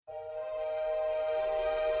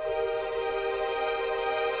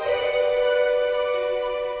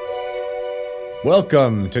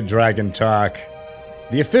Welcome to Dragon Talk,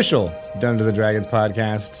 the official Dungeons to the Dragons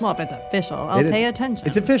podcast. Well, if it's official, I'll pay attention.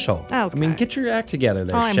 It's official. Okay. I mean, get your act together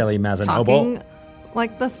there, I'm Shelley Mazanoble. talking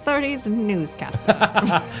like the 30s newscaster.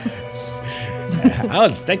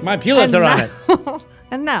 I'll stake my Pulitzer on it.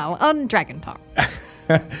 And now on Dragon Talk.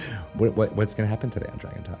 What's going to happen today on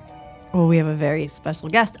Dragon Talk? Well, we have a very special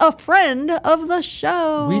guest, a friend of the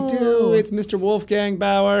show. We do. It's Mr. Wolfgang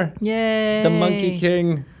Bauer, Yay. the Monkey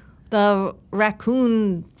King, The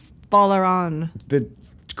raccoon Balleron. the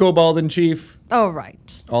Kobold in Chief. Oh, right.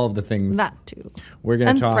 All of the things. That too. We're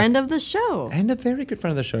going to talk. And friend of the show. And a very good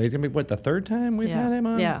friend of the show. He's going to be, the third time we've had him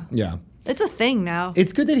on? Yeah. Yeah. It's a thing now.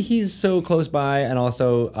 It's good that he's so close by, and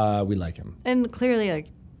also we like him. And clearly,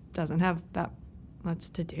 doesn't have that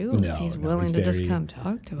much to do. No, He's no, willing it's to just very- come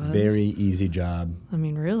talk to us. Very easy job. I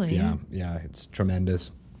mean, really. Yeah, it's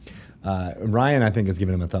tremendous. Ryan, I think, has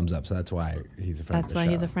given him a thumbs up, so that's why he's a friend That's of the why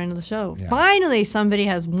show. he's a friend of the show. Yeah. Finally, somebody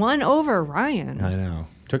has won over Ryan. I know.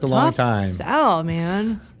 Took a long time. Sell,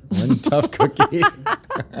 man. One tough cookie.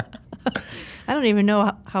 I don't even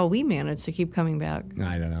know how we managed to keep coming back.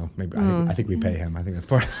 I don't know. Maybe I think we pay him. I think that's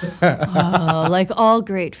part of it. Like all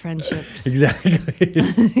great friendships,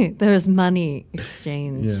 Exactly. there's money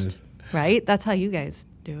exchange. Yes. Right? That's how you guys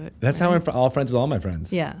do it. That's how I'm all friends with all my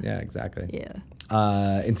friends. Yeah. Yeah, exactly. Yeah.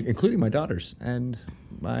 Including my daughters and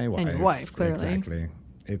my wife. And your wife, clearly. Exactly.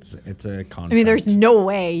 It's a contract. I mean, there's no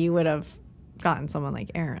way you would have gotten someone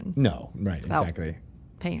like Erin No, right, without exactly.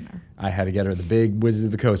 paying her. I had to get her the big Wizards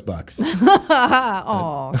of the Coast bucks.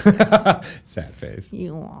 Oh, Sad face.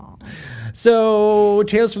 you all. So,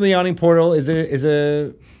 Tales from the Yawning Portal is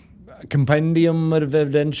a compendium of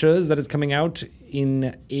adventures that is coming out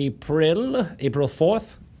in April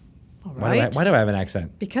 4th. All Why right. do I have an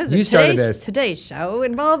accent? Because you started this. Today's show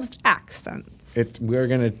involves accents. We're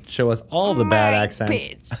going to show us all the bad My accents.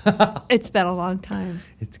 bitch. It's been a long time.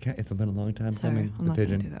 It's been a long time Sorry, coming. I'm The not going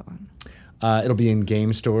to pigeon. do that one. It'll be in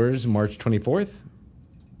game stores March 24th.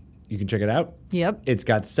 You can check it out. Yep. It's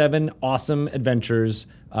got 7 awesome adventures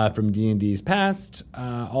from D&D's past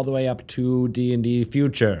all the way up to D&D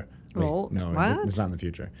future. Wait, Oh, no, what? it's not in the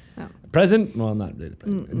future. Oh. Present? Well, not really the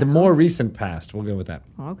present. The more recent past. We'll go with that.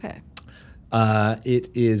 Okay. It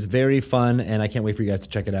is very fun, and I can't wait for you guys to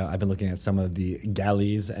check it out. I've been looking at some of the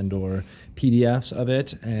galleys and or PDFs of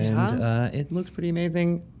it, and it looks pretty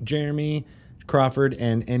amazing. Jeremy Crawford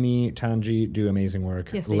and Emmy Tanji do amazing work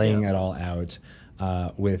Yes, they laying do. it all out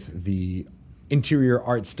with the interior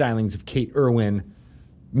art stylings of Kate Irwin,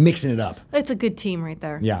 mixing it up. It's a good team right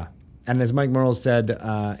there. Yeah. And as Mike Merle said,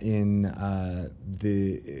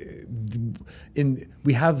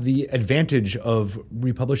 we have the advantage of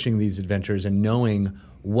republishing these adventures and knowing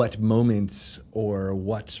what moments or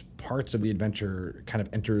what parts of the adventure kind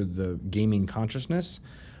of enter the gaming consciousness,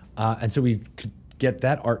 and so we could get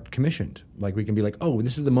that art commissioned. Like we can be like, oh,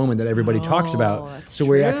 this is the moment that everybody talks about. That's So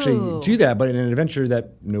we true. actually do that, but in an adventure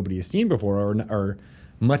that nobody has seen before or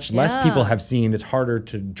much less Yeah. people have seen, it's harder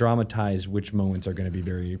to dramatize which moments are going to be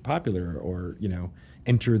very popular or,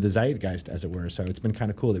 enter the zeitgeist, as it were. So it's been kind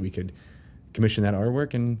of cool that we could commission that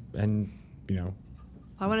artwork and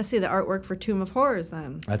I want to see the artwork for Tomb of Horrors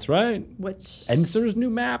then. that's right. Which And so there's new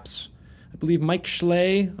maps. I believe Mike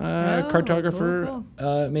Schley, cartographer,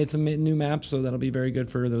 cool. made some new maps, so that'll be very good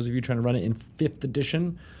for those of you trying to run it in 5th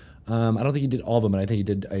edition. I don't think he did all of them, but I think he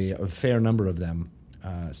did a fair number of them.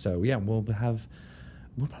 So yeah, we'll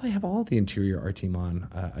probably have all the interior art team on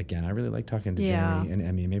again. I really like talking to Yeah. Jeremy and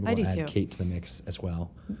Emmy. Maybe I we'll do add too. Kate to the mix as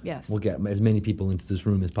well. Yes. We'll get as many people into this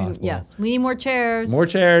room as possible. Yes. We need more chairs. More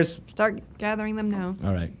chairs. Start gathering them now.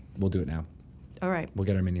 All right. We'll do it now. All right. We'll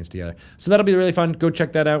get our minions together. So that'll be really fun. Go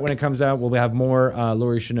check that out when it comes out. We'll have more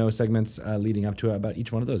Laurie Chanot segments leading up to it about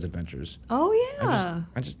each one of those adventures. Oh yeah.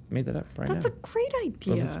 I just made that up right That's now. a great But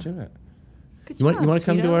idea. let's do it. Good You want job, to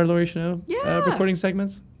come to Tito. our Laurie Chanot Yeah. recording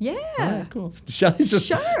segments? Yeah. All right, cool. Shelly's just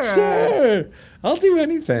Sure. I'll do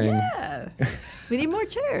anything. Yeah. We need more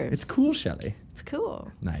chairs. It's cool, Shelly. It's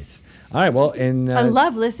cool. Nice. All right. Well, I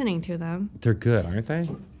love listening to them. they're good, aren't they?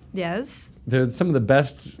 Yes. They're some of the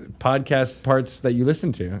best podcast parts that you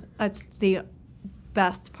listen to. That's the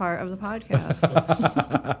best part of the podcast.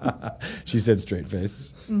 She said straight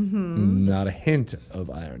face. Mm-hmm. Not a hint of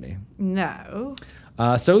irony. No.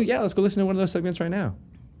 So yeah, let's go listen to one of those segments right now.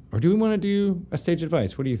 Or do we want to do a stage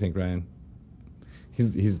advice? What do you think, Ryan?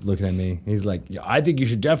 He's looking at me. He's like, yeah, I think you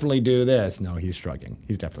should definitely do this. No, he's shrugging.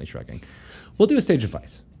 He's definitely shrugging. We'll do a stage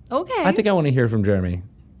advice. Okay. I think I want to hear from Jeremy.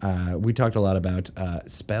 We talked a lot about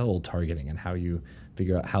spell targeting and how you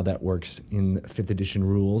figure out how that works in 5th edition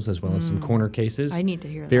rules, as well as some corner cases. I need to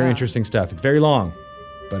hear Very that. interesting stuff. It's very long,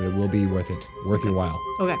 but it will be worth it. Worth your while,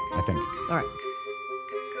 Okay. I think. All right.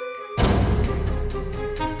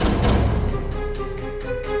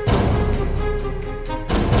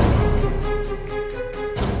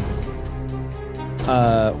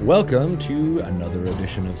 Welcome to another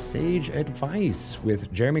edition of Sage Advice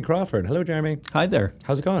with Jeremy Crawford. Hello, Jeremy. Hi there.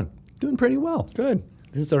 How's it going? Doing pretty well. Good.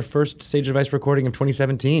 This is our first Sage Advice recording of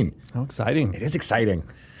 2017. How exciting. It is exciting.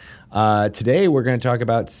 Today we're going to talk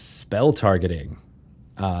about spell targeting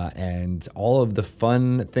and all of the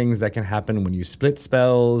fun things that can happen when you split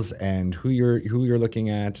spells and who you're looking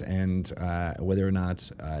at and whether or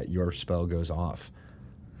not your spell goes off.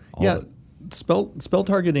 Spell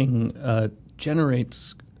targeting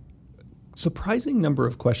generates surprising number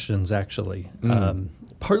of questions, actually.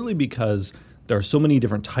 Partly because there are so many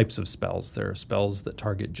different types of spells. There are spells that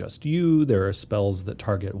target just you. There are spells that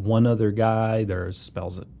target one other guy. There are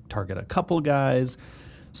spells that target a couple guys.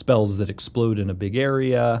 Spells that explode in a big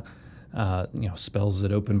area. Spells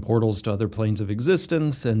that open portals to other planes of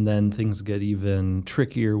existence. And then things get even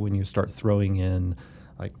trickier when you start throwing in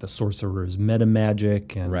like the sorcerer's meta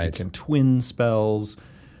magic and you can twin spells.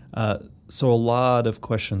 So a lot of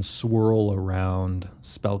questions swirl around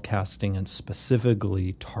spell casting and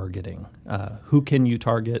specifically targeting. Who can you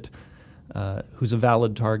target? Who's a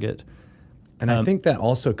valid target? And I think that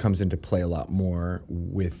also comes into play a lot more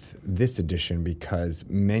with this edition because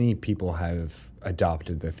many people have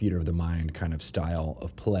adopted the theater of the mind kind of style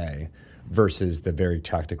of play versus the very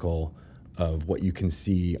tactical of what you can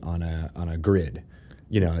see on a grid.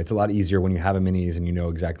 It's a lot easier when you have a minis and you know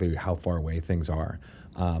exactly how far away things are.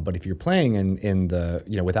 But if you're playing in the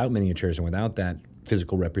without miniatures and without that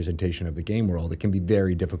physical representation of the game world, it can be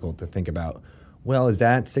very difficult to think about. Well, is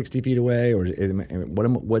that 60 feet away, or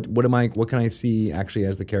what can I see actually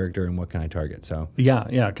as the character, and what can I target? So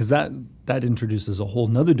because that introduces a whole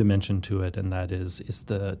nother dimension to it, and that is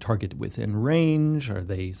the target within range? Are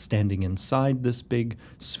they standing inside this big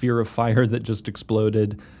sphere of fire that just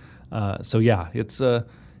exploded? It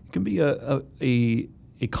can be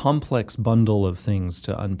a complex bundle of things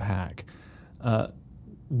to unpack.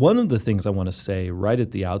 One of the things I want to say right at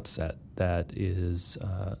the outset that is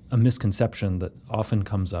a misconception that often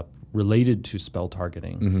comes up related to spell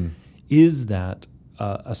targeting is that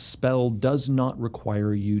a spell does not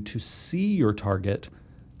require you to see your target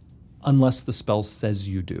unless the spell says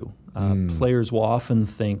you do. Players will often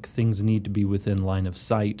think things need to be within line of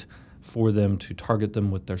sight for them to target them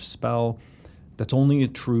with their spell. That's only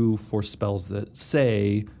true for spells that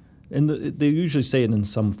say, and they usually say it in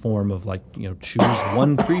some form of choose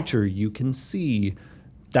one creature you can see,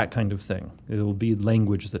 that kind of thing. It will be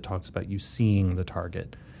language that talks about you seeing the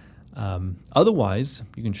target. Otherwise,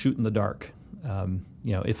 you can shoot in the dark.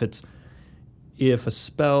 If a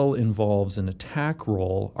spell involves an attack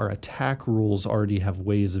roll, our attack rules already have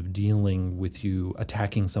ways of dealing with you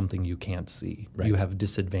attacking something you can't see. Right. You have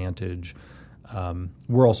disadvantage.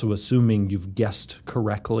 We're also assuming you've guessed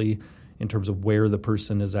correctly in terms of where the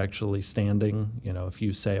person is actually standing. If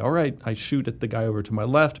you say, all right, I shoot at the guy over to my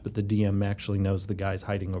left, but the DM actually knows the guy's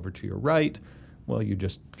hiding over to your right, well, you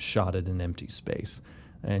just shot at an empty space.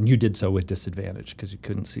 And you did so with disadvantage because you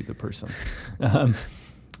couldn't see the person.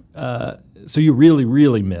 So you really,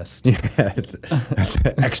 really missed. Yeah, that's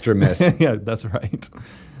an extra miss. Yeah, that's right.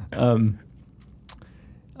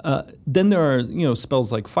 Then there are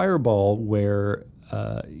spells like Fireball where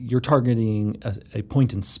you're targeting a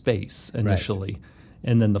point in space initially,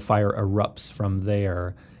 and then the fire erupts from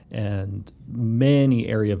there. And many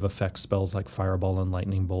area of effect spells like Fireball and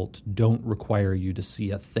Lightning Bolt don't require you to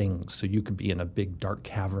see a thing. So you could be in a big dark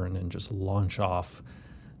cavern and just launch off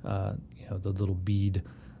the little bead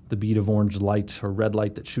of orange light or red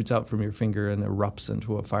light that shoots out from your finger and erupts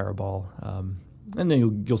into a fireball. And then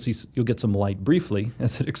you'll get some light briefly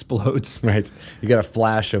as it explodes. Right. You get a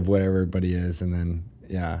flash of where everybody is, and then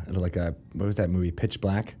what was that movie, Pitch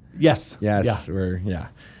Black? Yes. Yes. Yeah.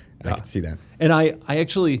 I can see that. And I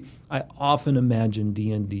often imagine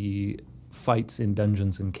D&D fights in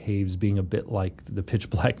dungeons and caves being a bit like the Pitch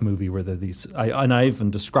Black movie, where there are these. I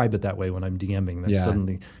even describe it that way when I'm DMing. There's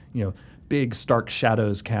suddenly big stark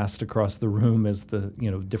shadows cast across the room as the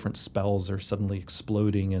different spells are suddenly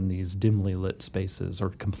exploding in these dimly lit spaces or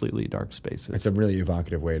completely dark spaces. It's a really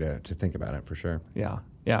evocative way to think about it, for sure. Yeah,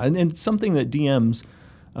 and something that DMs.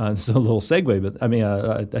 This is a little segue, but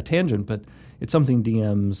a tangent, but it's something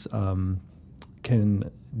DMs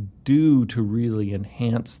can do to really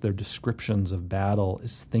enhance their descriptions of battle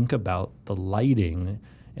is think about the lighting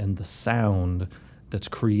and the sound that's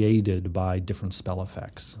created by different spell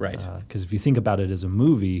effects. Right. Because if you think about it as a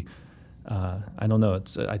movie, I don't know.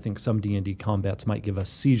 I think some D&D combats might give us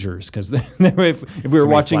seizures because if we were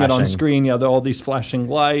watching it on screen, there are all these flashing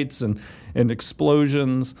lights and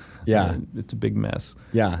explosions. Yeah, it's a big mess.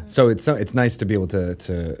 Yeah, so it's nice to be able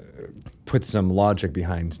to put some logic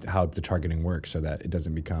behind how the targeting works so that it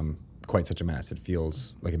doesn't become quite such a mess. It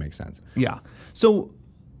feels like it makes sense. Yeah. So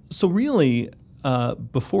really,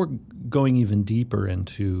 before going even deeper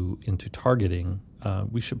into targeting,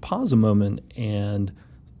 we should pause a moment and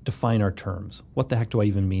define our terms. What the heck do I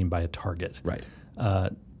even mean by a target? Right.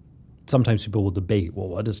 Sometimes people will debate, well,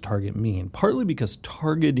 what does target mean? Partly because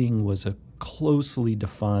targeting was a closely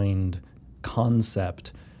defined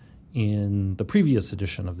concept in the previous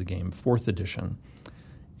edition of the game, 4th edition.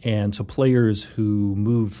 And so players who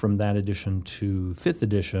moved from that edition to 5th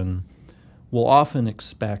edition will often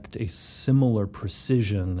expect a similar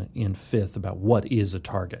precision in 5th about what is a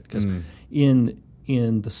target. Because in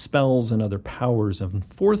the spells and other powers of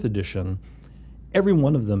 4th edition, every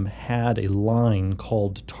one of them had a line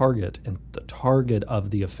called target, and the target of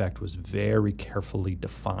the effect was very carefully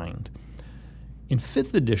defined. In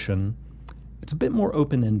 5th edition, it's a bit more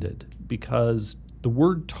open-ended because the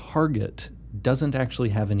word target doesn't actually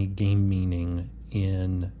have any game meaning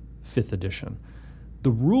in 5th edition.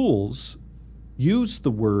 The rules use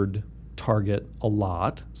the word target a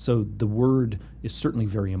lot, so the word is certainly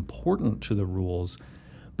very important to the rules,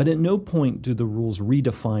 but at no point do the rules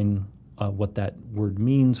redefine what that word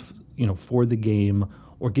means, for the game,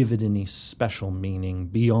 or give it any special meaning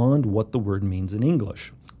beyond what the word means in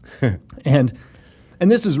English. And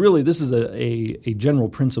this is a general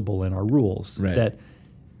principle in our rules, right, that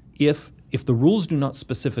if the rules do not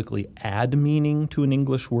specifically add meaning to an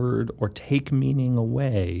English word or take meaning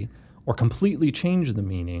away or completely change the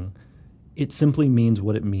meaning, it simply means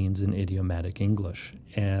what it means in idiomatic English.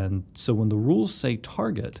 And so when the rules say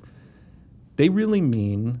target, they really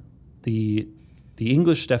mean the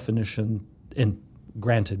English definition, and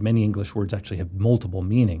granted, many English words actually have multiple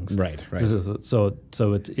meanings. Right. So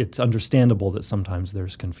it's understandable that sometimes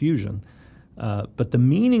there's confusion. But the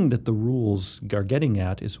meaning that the rules are getting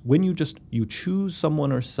at is when you choose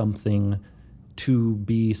someone or something to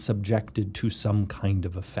be subjected to some kind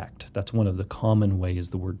of effect. That's one of the common ways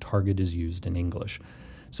the word target is used in English.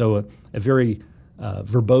 So a very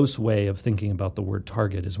verbose way of thinking about the word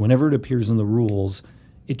target is whenever it appears in the rules,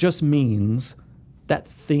 it just means that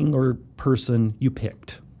thing or person you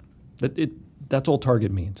picked. That's all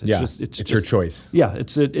target means. It's your choice. Yeah,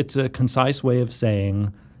 it's a concise way of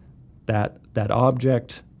saying that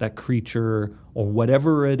object, that creature, or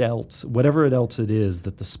whatever it else it is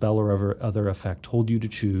that the spell or other effect told you to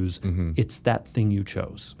choose, it's that thing you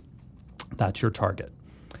chose. That's your target.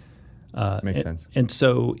 Makes sense. And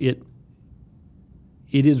so it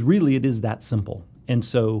is that simple. And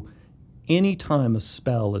so anytime a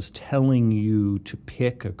spell is telling you to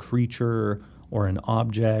pick a creature or an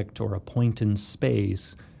object or a point in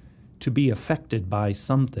space to be affected by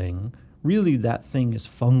something, really that thing is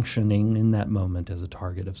functioning in that moment as a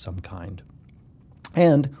target of some kind.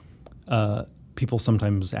 And people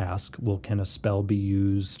sometimes ask, well, can a spell be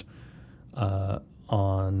used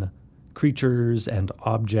on creatures and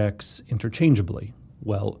objects interchangeably?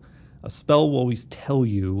 Well, a spell will always tell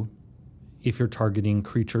you if you're targeting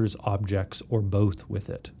creatures, objects, or both with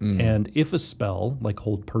it. And if a spell, like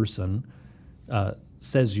Hold Person,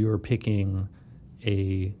 says you're picking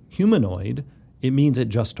a humanoid, it means it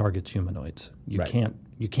just targets humanoids. You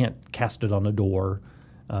can't cast it on a door.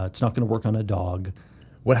 It's not going to work on a dog.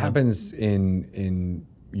 What happens in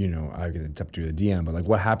I guess it's up to the DM, but like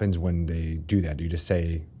what happens when they do that? Do you just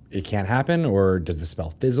say it can't happen, or does the spell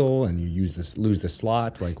fizzle and you lose the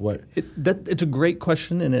slot? Like what? It's a great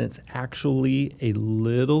question, and it's actually a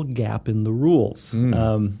little gap in the rules.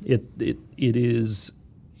 It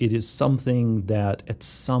is something that at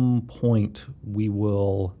some point we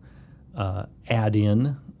will add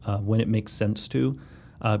in when it makes sense to,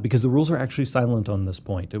 because the rules are actually silent on this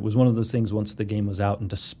point. It was one of those things once the game was out, and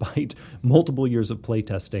despite multiple years of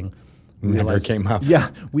playtesting, never came up. Yeah,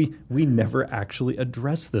 we never actually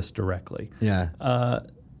addressed this directly. Yeah.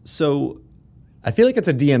 So I feel like it's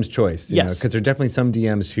a DM's choice, yes, because there are definitely some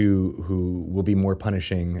DMs who will be more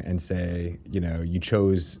punishing and say, you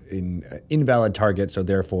chose an invalid target, so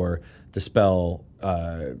therefore the spell,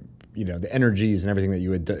 the energies and everything that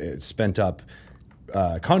you had spent up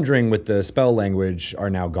conjuring with the spell language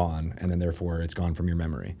are now gone, and then therefore it's gone from your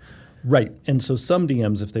memory. Right, and so some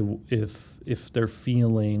DMs, if they're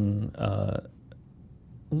feeling a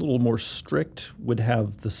little more strict, would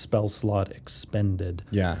have the spell slot expended.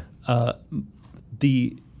 Yeah.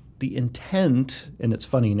 The intent, and it's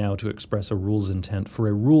funny now to express a rule's intent for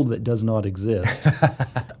a rule that does not exist,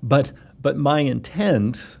 but my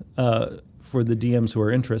intent for the DMs who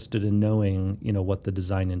are interested in knowing, what the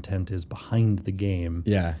design intent is behind the game,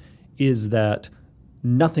 is that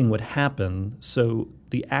nothing would happen. So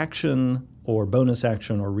the action or bonus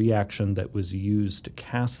action or reaction that was used to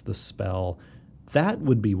cast the spell that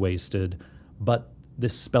would be wasted, but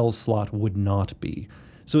this spell slot would not be.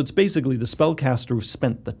 So it's basically the spellcaster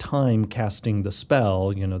spent the time casting the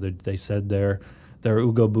spell. You know, they said their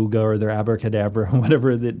Ooga Booga or their Abracadabra,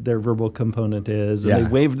 whatever their verbal component is, and they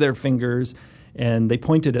waved their fingers and they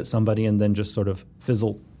pointed at somebody and then just sort of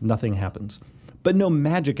fizzled, nothing happens. But no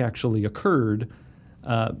magic actually occurred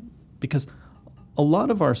because a lot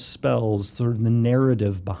of our spells, sort of the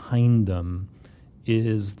narrative behind them,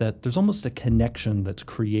 is that there's almost a connection that's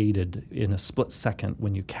created in a split second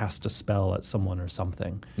when you cast a spell at someone or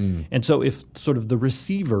something. And so if sort of the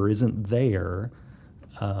receiver isn't there,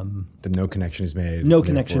 then no connection is made. No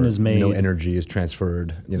connection is made. No energy is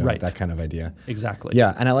transferred, Right. that kind of idea. Exactly.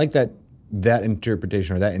 Yeah, and I like that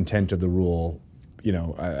interpretation or that intent of the rule,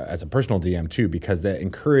 as a personal DM too, because that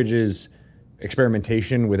encourages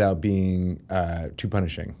experimentation without being too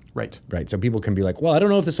punishing. Right. Right. So people can be like, well, I don't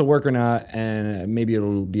know if this will work or not, and maybe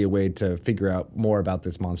it'll be a way to figure out more about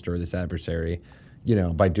this monster or this adversary,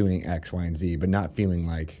 by doing X, Y, and Z, but not feeling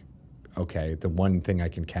like, okay, the one thing I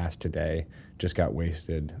can cast today just got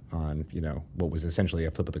wasted on, what was essentially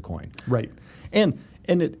a flip of the coin. Right. And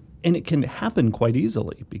it can happen quite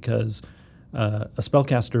easily because a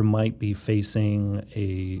spellcaster might be facing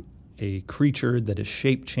a creature that is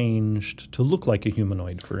shape changed to look like a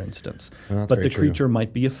humanoid, for instance. Well, but the true. creature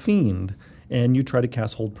might be a fiend, and you try to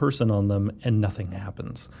cast Hold Person on them, and nothing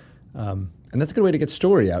happens. And that's a good way to get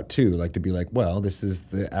story out too, like to be like, well, this is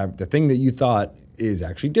the thing that you thought is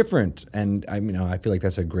actually different, and I feel like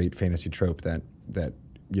that's a great fantasy trope that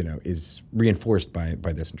is reinforced by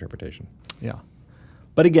this interpretation. Yeah.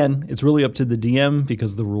 But again, it's really up to the DM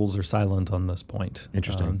because the rules are silent on this point.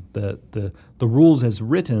 Interesting. The rules as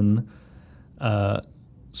written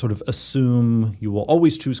sort of assume you will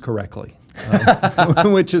always choose correctly,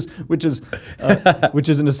 which is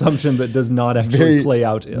an assumption that does not actually play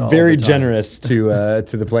out. Very generous to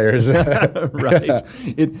the players. Right.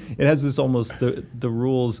 It has this almost the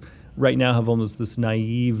rules right now have almost this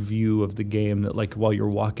naive view of the game that, like, while you're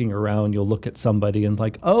walking around, you'll look at somebody and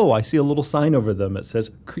like, oh, I see a little sign over them. It says,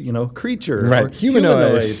 creature, right? Or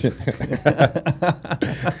Humanoid.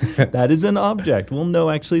 That is an object. Well, no,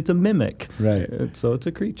 actually, it's a mimic. Right. So it's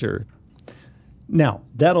a creature. Now,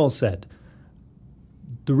 that all said,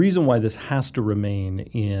 the reason why this has to remain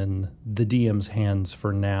in the DM's hands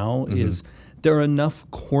for now is there are enough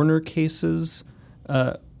corner cases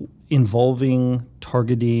involving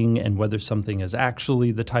targeting and whether something is actually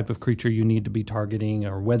the type of creature you need to be targeting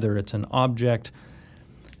or whether it's an object,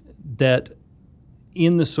 that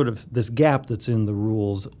in this gap that's in the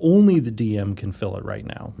rules, only the DM can fill it right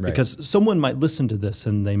now. Right. Because someone might listen to this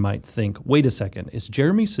and they might think, wait a second, is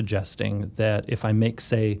Jeremy suggesting that if I make,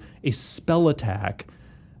 say, a spell attack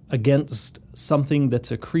against something that's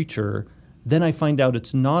a creature, then I find out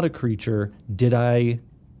it's not a creature, did I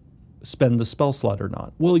spend the spell slot or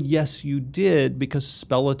not? Well, yes, you did, because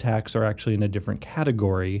spell attacks are actually in a different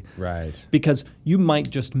category. Right. Because you might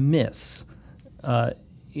just miss. But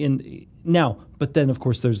then, of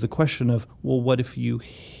course, there's the question of, well, what if you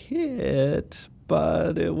hit,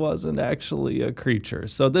 but it wasn't actually a creature?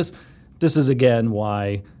 So this is, again,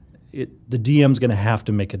 why the DM's going to have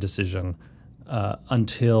to make a decision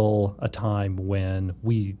until a time when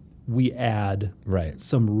we add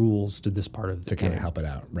some rules to this part of the game. To kind of help it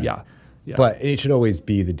out, right? Yeah. But it should always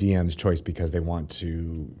be the DM's choice because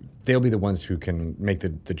they'll be the ones who can make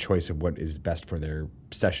the choice of what is best for their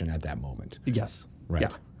session at that moment. Yes.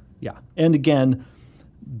 Right. Yeah. And again,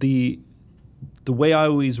 the way I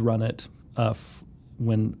always run it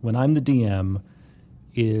when I'm the DM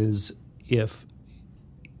is if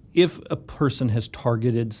a person has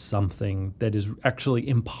targeted something that is actually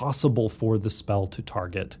impossible for the spell to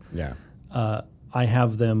target, I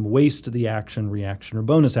have them waste the action, reaction, or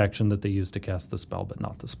bonus action that they use to cast the spell, but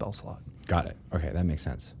not the spell slot. Got it. Okay, that makes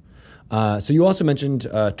sense. So you also mentioned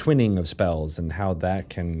twinning of spells and how that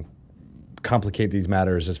can complicate these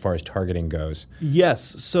matters as far as targeting goes. Yes.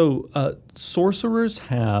 So sorcerers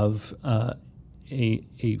have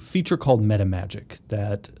a feature called metamagic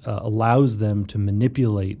that allows them to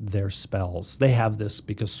manipulate their spells. They have this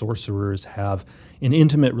because sorcerers have an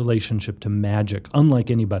intimate relationship to magic,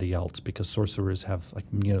 unlike anybody else, because sorcerers have,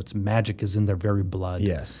 it's magic is in their very blood.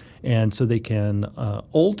 Yes. And so they can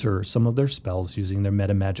alter some of their spells using their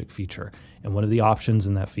metamagic feature. And one of the options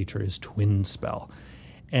in that feature is Twin Spell.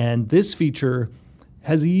 And this feature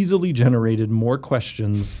has easily generated more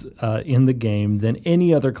questions in the game than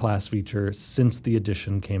any other class feature since the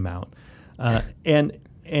edition came out. And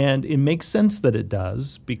it makes sense that it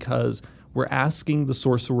does, because we're asking the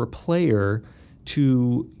sorcerer player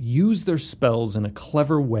to use their spells in a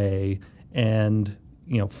clever way and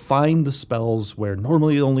find the spells where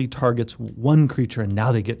normally it only targets one creature and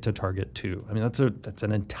now they get to target two. I mean, that's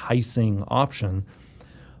an enticing option.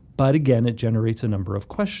 But again, it generates a number of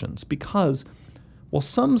questions because, well,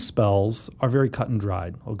 some spells are very cut and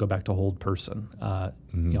dried. I'll go back to Hold Person.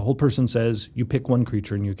 Hold Person says you pick one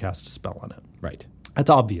creature and you cast a spell on it. Right. That's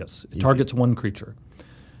obvious. It targets one creature.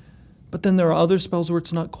 But then there are other spells where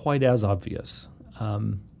it's not quite as obvious.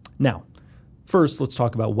 Now, first, let's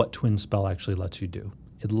talk about what Twin Spell actually lets you do.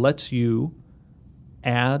 It lets you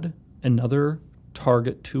add another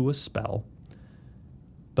target to a spell,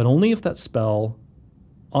 but only if that spell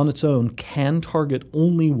on its own can target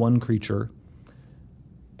only one creature,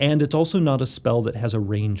 and it's also not a spell that has a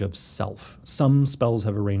range of self. Some spells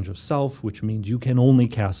have a range of self, which means you can only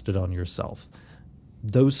cast it on yourself.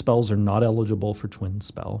 Those spells are not eligible for Twin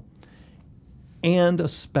Spell. And a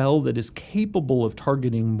spell that is capable of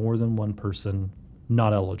targeting more than one person,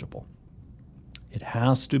 not eligible. It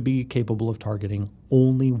has to be capable of targeting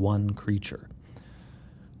only one creature.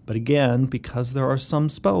 But again, because there are some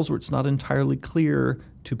spells where it's not entirely clear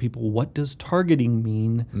to people what does targeting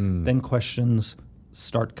mean, then questions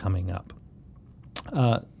start coming up.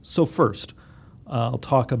 So first, I'll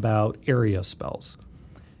talk about area spells.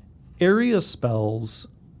 Area spells,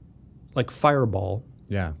 like Fireball,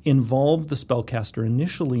 involve the spellcaster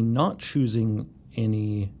initially not choosing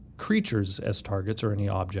any creatures as targets or any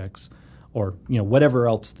objects or whatever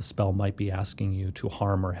else the spell might be asking you to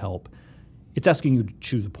harm or help. It's asking you to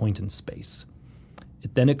choose a point in space.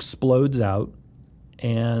 It then explodes out,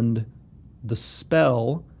 and the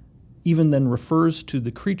spell even then refers to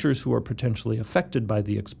the creatures who are potentially affected by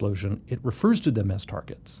the explosion. It refers to them as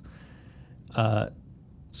targets.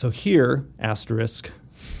 So here, asterisk,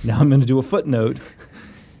 now I'm going to do a footnote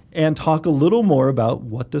and talk a little more about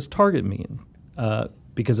what does target mean.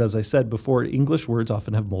 Because as I said before, English words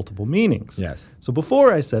often have multiple meanings. Yes. So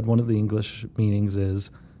before I said one of the English meanings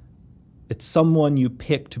is it's someone you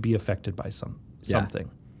pick to be affected by something.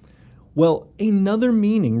 Well, another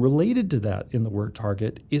meaning related to that in the word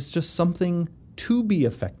target is just something to be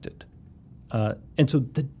affected. And so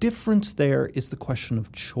the difference there is the question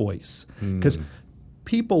of choice. Because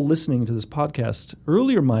people listening to this podcast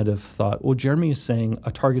earlier might have thought, well, Jeremy is saying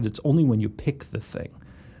a target, it's only when you pick the thing.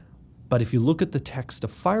 But if you look at the text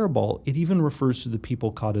of Fireball, it even refers to the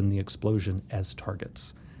people caught in the explosion as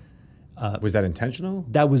targets. Was that intentional?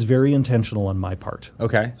 That was very intentional on my part.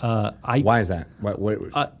 Okay. Why is that?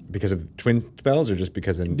 What because of twin spells or just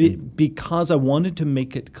because because I wanted to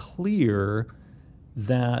make it clear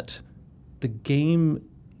that the game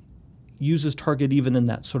uses target even in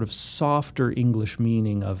that sort of softer English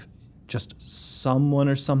meaning of just someone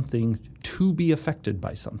or something to be affected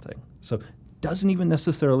by something. So it doesn't even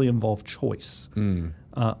necessarily involve choice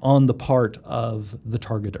on the part of the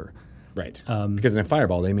targeter. Right. Because in a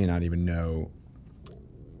Fireball, they may not even know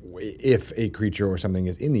if a creature or something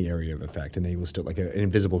is in the area of effect, and they will still, like an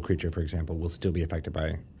invisible creature, for example, will still be affected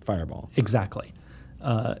by Fireball. Exactly.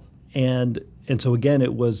 And so again,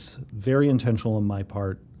 it was very intentional on my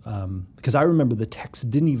part because I remember the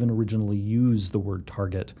text didn't even originally use the word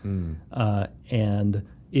target, and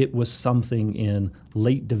it was something in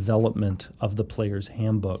late development of the player's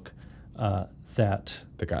handbook that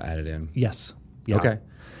got added in. Yes. Yeah. Okay.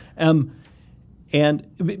 And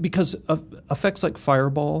because of effects like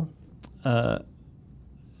Fireball, Mike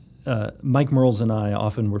Merles and I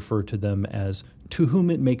often refer to them as to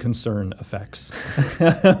whom it may concern effects,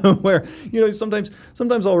 where sometimes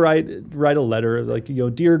I'll write a letter like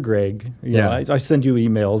dear Greg, I send you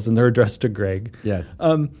emails and they're addressed to Greg. Yes.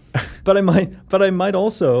 But I might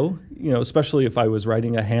also especially if I was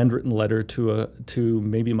writing a handwritten letter to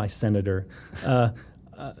maybe my senator.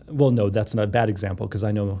 Well, no, that's not a bad example because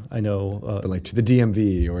I know. But like to the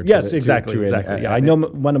DMV or yes, exactly. I know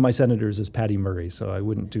one of my senators is Patty Murray, so I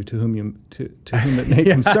wouldn't do to whom it may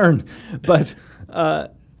concern. But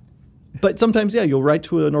sometimes, you'll write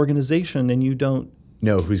to an organization and you don't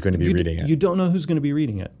know who's going to be reading it. You don't know who's going to be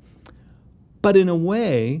reading it. But in a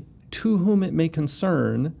way, to whom it may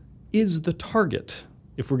concern is the target,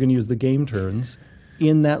 if we're going to use the game terms,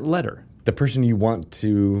 in that letter. The person you want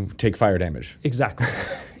to take fire damage. Exactly.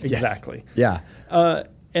 Exactly. Yeah.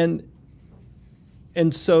 And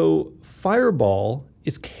so Fireball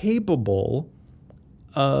is capable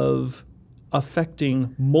of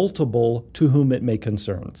affecting multiple to whom it may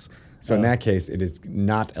concerns. So in that case, it is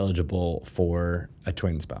not eligible for a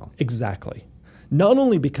twin spell. Exactly. Not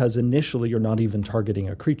only because initially you're not even targeting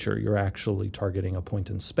a creature, you're actually targeting a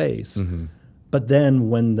point in space. Mm-hmm. But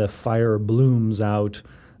then when the fire blooms out,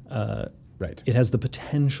 right. It has the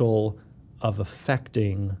potential of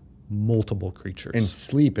affecting multiple creatures. And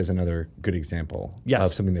sleep is another good example Yes.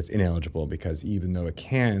 of something that's ineligible, because even though it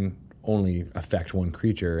can only affect one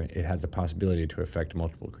creature, it has the possibility to affect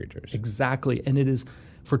multiple creatures. Exactly. And it is,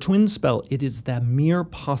 for Twin Spell, it is that mere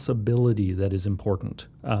possibility that is important.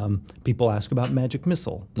 People ask about Magic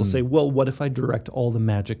Missile. They'll say, well, what if I direct all the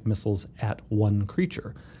magic missiles at one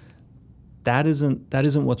creature? That isn't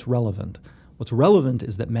what's relevant. What's relevant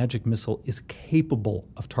is that Magic Missile is capable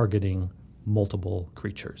of targeting multiple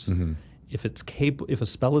creatures. Mm-hmm. If a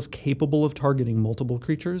spell is capable of targeting multiple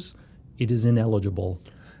creatures, it is ineligible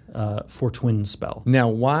for Twin Spell. Now,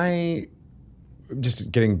 why,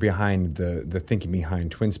 just getting behind the thinking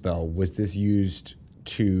behind Twin Spell, was this used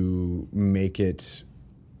to make it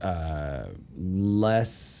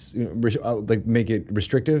less, make it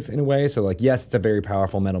restrictive in a way? So like, yes, it's a very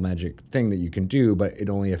powerful metal magic thing that you can do, but it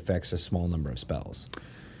only affects a small number of spells.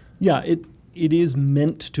 Yeah, it is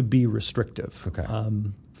meant to be restrictive. Okay.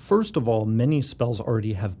 First of all, many spells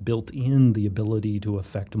already have built in the ability to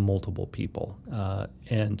affect multiple people.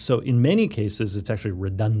 And so in many cases, it's actually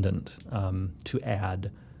redundant to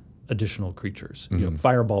add additional creatures. You know,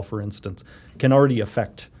 Fireball, for instance, can already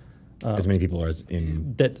affect As many people as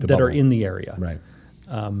in that the are bubble. in the area. Right.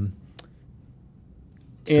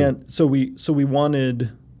 And so we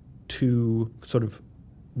wanted to sort of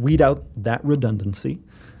weed out that redundancy.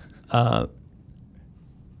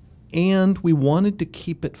 And we wanted to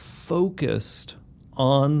keep it focused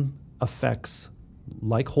on effects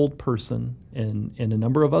like Hold Person and a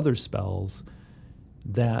number of other spells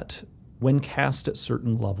that, when cast at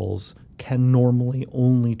certain levels, can normally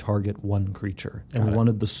only target one creature. And we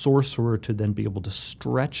wanted the sorcerer to then be able to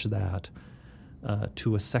stretch that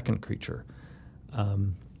to a second creature.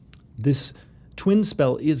 This Twin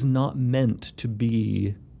Spell is not meant to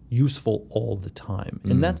be useful all the time.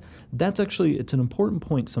 And that's actually, it's an important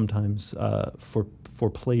point sometimes for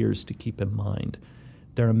players to keep in mind.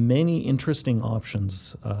 There are many interesting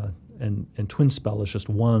options, and Twin Spell is just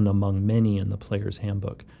one among many in the player's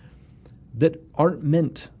handbook, that aren't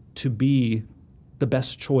meant to be the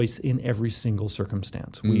best choice in every single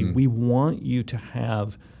circumstance. We want you to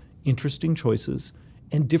have interesting choices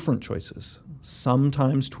and different choices.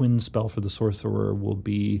 Sometimes Twin Spell for the sorcerer will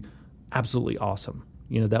be absolutely awesome.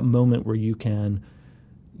 You know, that moment where you can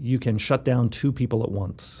shut down two people at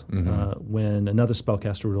once when another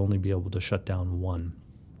spellcaster would only be able to shut down one.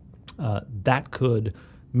 That could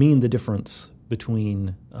mean the difference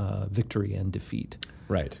between victory and defeat.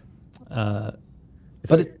 Right.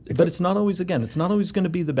 But it's not always, again, it's not always going to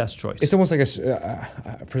be the best choice. It's almost like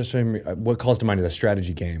what calls to mind is a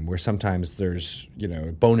strategy game, where sometimes there's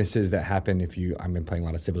bonuses that happen if you. I've been playing a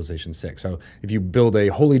lot of Civilization 6, so if you build a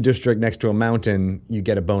holy district next to a mountain, you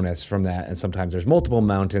get a bonus from that. And sometimes there's multiple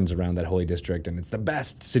mountains around that holy district, and it's the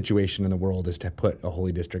best situation in the world is to put a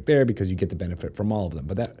holy district there because you get the benefit from all of them.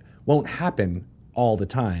 But that won't happen all the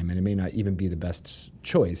time, and it may not even be the best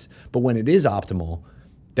choice. But when it is optimal,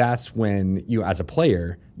 that's when you, as a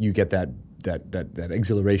player, you get that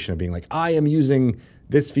exhilaration of being like, I am using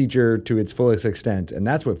this feature to its fullest extent, and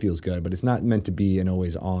that's what feels good. But it's not meant to be an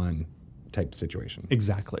always-on type situation.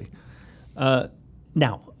 Exactly.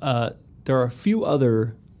 Now, there are a few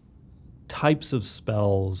other types of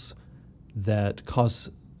spells that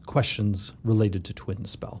cause questions related to Twin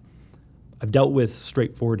Spell. I've dealt with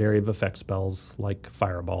straightforward area of effect spells like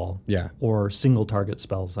Fireball, or single target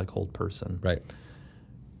spells like Hold Person. Right.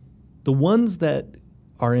 The ones that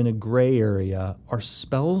are in a gray area are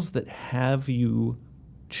spells that have you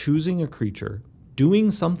choosing a creature, doing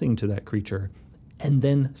something to that creature, and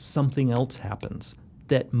then something else happens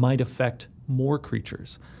that might affect more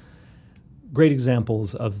creatures. Great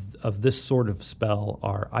examples of this sort of spell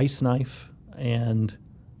are Ice Knife and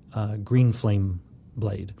Green Flame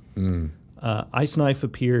Blade. Ice Knife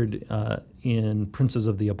appeared in Princes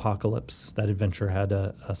of the Apocalypse. That adventure had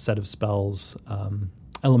a set of spells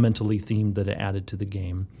elementally themed that it added to the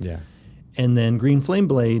game. Yeah. And then Green Flame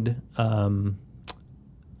Blade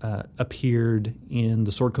appeared in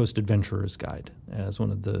the Sword Coast Adventurer's Guide as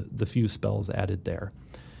one of the few spells added there.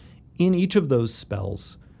 In each of those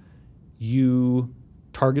spells, you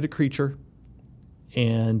target a creature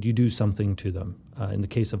and you do something to them. In the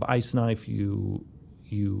case of Ice Knife, you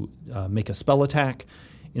make a spell attack.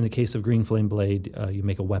 In the case of Green Flame Blade, you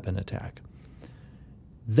make a weapon attack.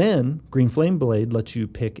 Then Green Flame Blade lets you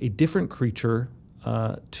pick a different creature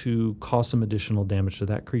to cause some additional damage to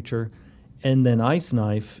that creature. And then Ice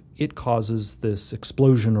Knife, it causes this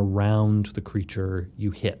explosion around the creature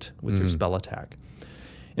you hit with your spell attack.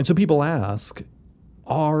 And so people ask,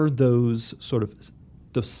 are those sort of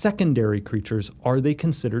the secondary creatures, are they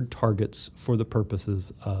considered targets for the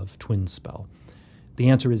purposes of Twin Spell? The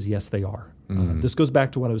answer is yes, they are. This goes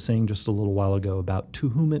back to what I was saying just a little while ago about to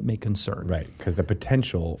whom it may concern. Right, because the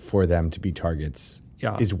potential for them to be targets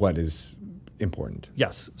is what is important.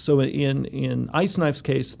 Yes. So in Ice Knife's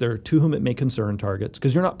case, they're to whom it may concern targets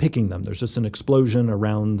because you're not picking them. There's just an explosion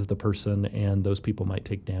around the person, and those people might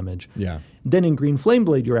take damage. Yeah. Then in Green Flame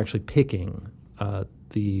Blade, you're actually picking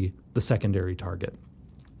the secondary target.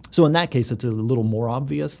 So in that case, it's a little more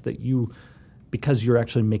obvious that because you're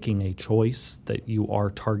actually making a choice that you are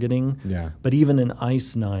targeting. Yeah. But even in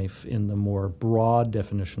Ice Knife, in the more broad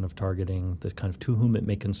definition of targeting, the kind of to whom it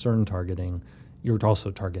may concern targeting, you're also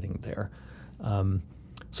targeting there.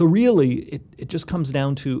 So really, it just comes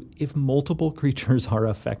down to if multiple creatures are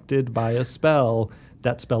affected by a spell,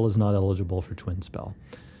 that spell is not eligible for Twin Spell.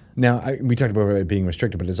 Now, we talked about it being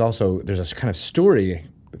restricted, but there's a kind of story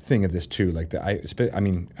thing of this too. Like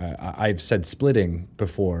I've said splitting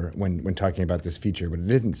before when talking about this feature, but it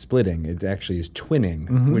isn't splitting. It actually is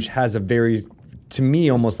twinning, which has a very, to me,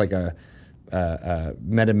 almost like a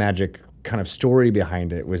meta magic kind of story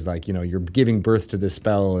behind it. Was like, you're giving birth to this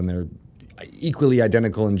spell, and they're equally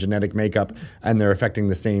identical in genetic makeup, and they're affecting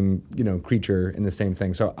the same creature in the same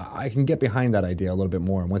thing. So I can get behind that idea a little bit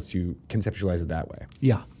more once you conceptualize it that way.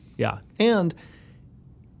 Yeah, and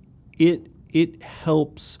it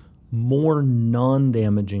helps more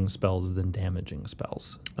non-damaging spells than damaging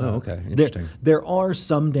spells. Oh, okay, interesting. There are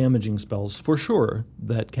some damaging spells for sure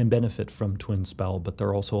that can benefit from Twin Spell, but there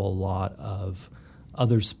are also a lot of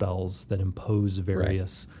other spells that impose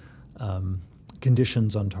various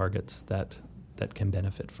conditions on targets that can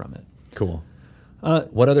benefit from it. Cool.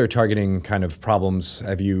 What other targeting kind of problems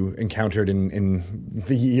have you encountered in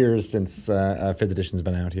the years since 5th edition's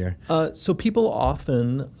been out here? So people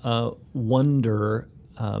often wonder,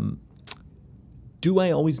 do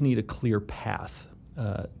I always need a clear path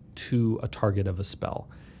to a target of a spell?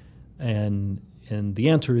 And the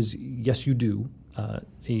answer is yes, you do.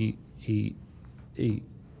 A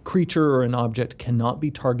creature or an object cannot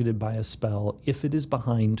be targeted by a spell if it is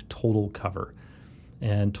behind total cover.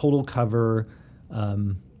 And total cover,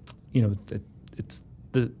 it's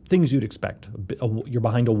the things you'd expect. You're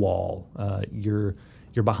behind a wall. You're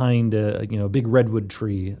behind a big redwood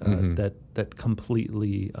tree that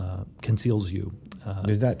completely conceals you.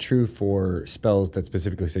 Is that true for spells that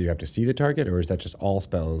specifically say you have to see the target, or is that just all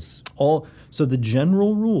spells? So the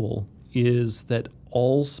general rule is that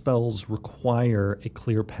all spells require a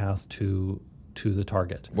clear path to the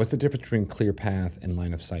target. What's the difference between clear path and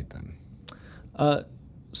line of sight then?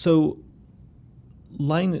 So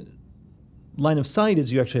line of sight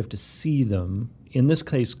is you actually have to see them. In this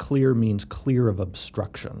case, clear means clear of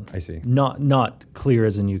obstruction. I see. Not clear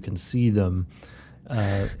as in you can see them.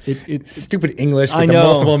 Stupid English with the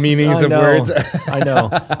multiple meanings of words. I know.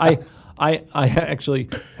 I actually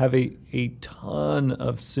have a ton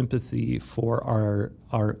of sympathy for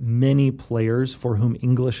our many players for whom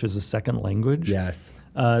English is a second language. Yes.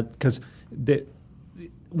 Because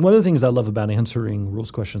one of the things I love about answering rules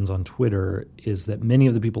questions on Twitter is that many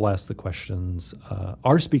of the people ask the questions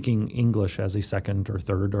are speaking English as a second or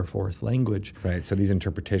third or fourth language. Right, so these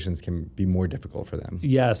interpretations can be more difficult for them.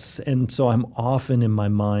 Yes, and so I'm often in my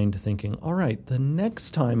mind thinking, all right, the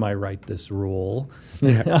next time I write this rule,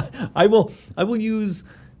 I will use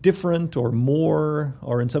different or more,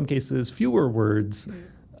 or in some cases fewer words.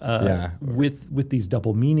 With these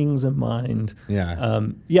double meanings in mind.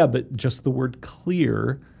 But just the word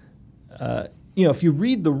clear, if you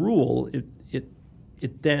read the rule,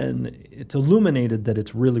 it's illuminated that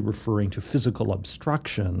it's really referring to physical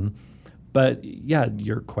obstruction. But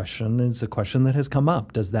your question is a question that has come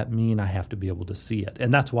up. Does that mean I have to be able to see it?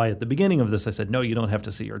 And that's why at the beginning of this I said, no, you don't have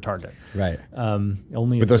to see your target. Right.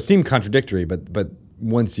 But those seem contradictory, but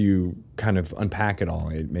once you kind of unpack it all,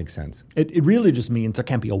 it makes sense. It really just means there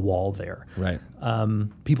can't be a wall there. Right.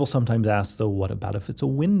 People sometimes ask, though, what about if it's a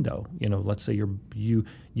window? Let's say you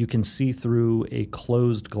can see through a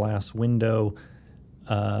closed glass window,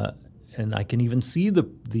 and I can even see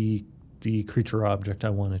the creature object I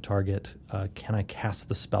want to target. Can I cast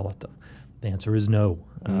the spell at them? The answer is no,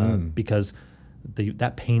 because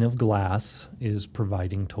that pane of glass is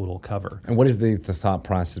providing total cover. And what is the thought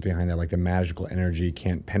process behind that? Like the magical energy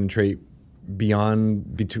can't penetrate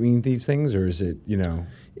between these things, or is it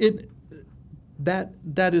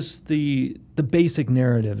That is the basic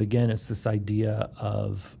narrative. Again, it's this idea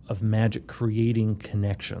of magic creating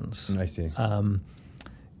connections. I see.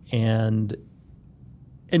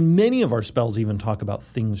 And many of our spells even talk about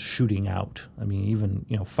things shooting out. I mean, even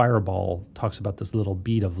Fireball talks about this little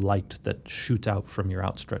bead of light that shoots out from your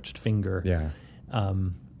outstretched finger. Yeah.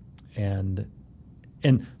 And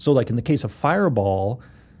so, like in the case of Fireball,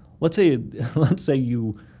 let's say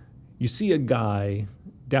you see a guy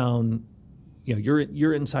down,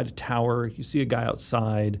 you're inside a tower, you see a guy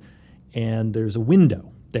outside, and there's a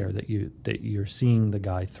window there that you're seeing the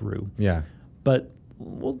guy through. Yeah. But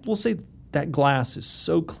we'll say that glass is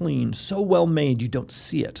so clean, so well made, you don't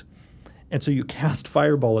see it. And so you cast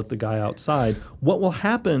fireball at the guy outside. What will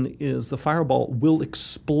happen is the fireball will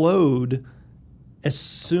explode as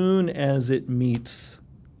soon as it meets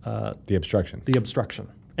the obstruction. The obstruction.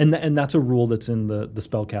 And that's a rule that's in the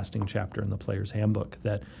spellcasting chapter in the player's handbook,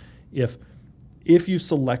 that if you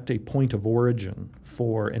select a point of origin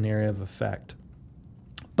for an area of effect,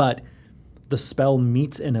 but the spell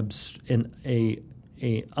meets an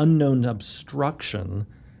unknown obstruction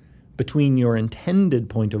between your intended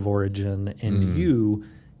point of origin and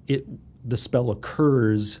the spell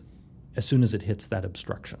occurs as soon as it hits that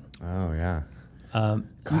obstruction. Oh, yeah.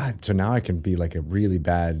 God, so now I can be like a really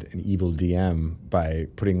bad and evil DM by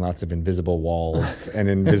putting lots of invisible walls and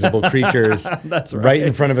invisible creatures That's right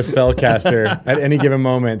in front of a spellcaster at any given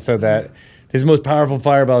moment, so that his most powerful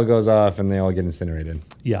fireball goes off and they all get incinerated.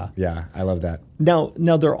 Yeah. Yeah, I love that.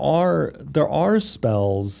 Now there are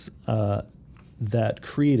spells that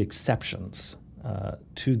create exceptions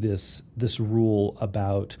to this rule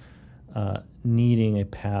about needing a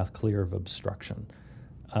path clear of obstruction.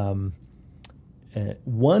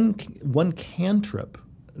 One cantrip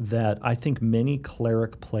that I think many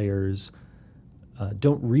cleric players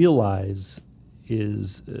don't realize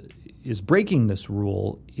is breaking this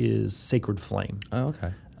rule is Sacred Flame. Oh,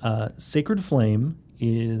 okay. Sacred Flame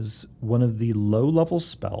is one of the low-level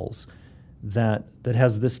spells that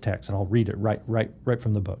has this text, and I'll read it right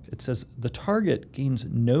from the book. It says, "The target gains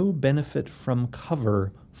no benefit from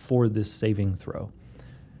cover for this saving throw."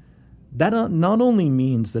 That not only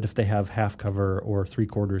means that if they have half cover or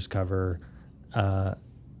 3/4 cover,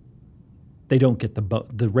 they don't get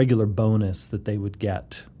the regular bonus that they would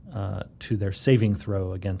get to their saving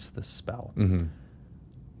throw against this spell. Mm-hmm.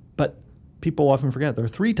 But people often forget there are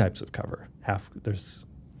 3 types of cover. There's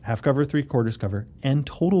half cover, 3/4 cover, and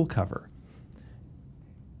total cover.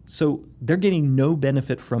 So they're getting no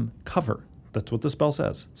benefit from cover. That's what the spell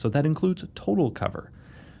says. So that includes total cover.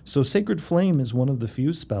 So Sacred Flame is one of the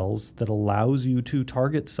few spells that allows you to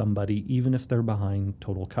target somebody even if they're behind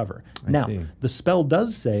total cover. Now, the spell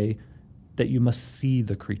does say that you must see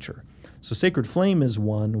the creature. So Sacred Flame is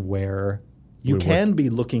one where you can be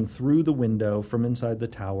looking through the window from inside the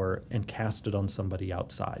tower and cast it on somebody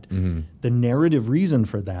outside. Mm-hmm. The narrative reason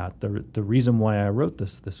for that, the reason why I wrote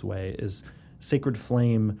this way, is Sacred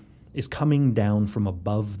Flame is coming down from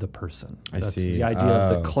above the person. That's the idea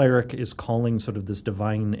of the cleric is calling sort of this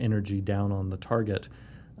divine energy down on the target,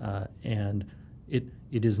 and it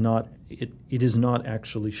is not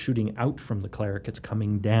actually shooting out from the cleric. It's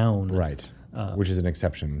coming down. Right, which is an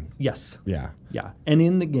exception. Yes. Yeah. Yeah. And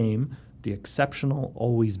in the game, the exceptional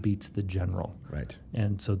always beats the general. Right.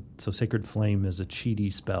 And so Sacred Flame is a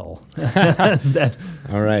cheaty spell that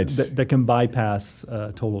can bypass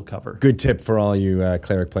total cover. Good tip for all you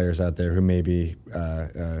cleric players out there who may be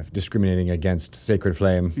discriminating against Sacred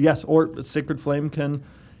Flame. Yes, or Sacred Flame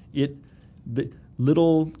the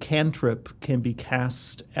little cantrip can be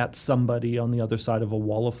cast at somebody on the other side of a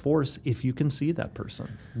wall of force if you can see that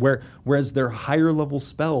person. Whereas their higher level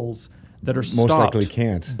spells that are stopped most likely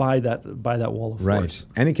can't by that wall of force.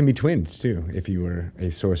 And it can be twinned too if you were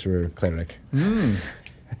a sorcerer cleric.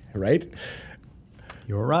 Right?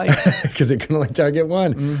 You're right. Because it can only target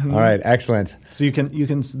one. Mm-hmm. All right, excellent. So you can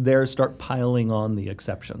there start piling on the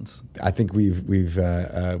exceptions. I think we've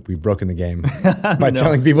broken the game by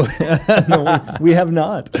telling people. No, we have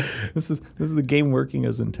not. This is the game working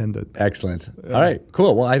as intended. Excellent. All right,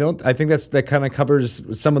 cool. Well, I think that kind of covers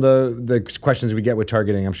some of the questions we get with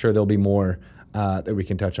targeting. I'm sure there'll be more that we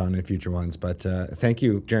can touch on in future ones. But thank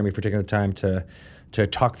you, Jeremy, for taking the time to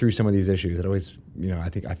talk through some of these issues. It always, I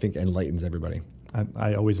think enlightens everybody.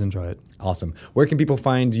 I always enjoy it. Awesome. Where can people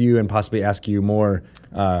find you and possibly ask you more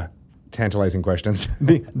tantalizing questions?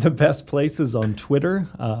 The best place is on Twitter.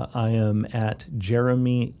 I am at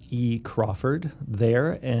Jeremy E. Crawford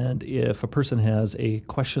there. And if a person has a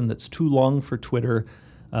question that's too long for Twitter,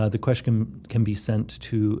 the question can be sent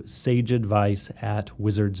to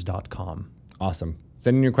sageadvice@wizards.com. Awesome.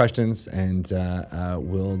 Send in your questions, and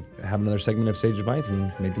we'll have another segment of Sage Advice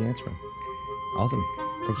and maybe answer them. Awesome.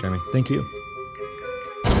 Thanks, Jeremy. Thank you.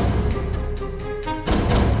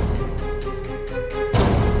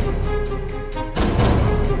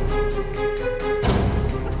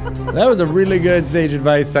 That was a really good Sage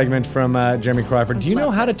Advice segment from Jeremy Crawford. Do you know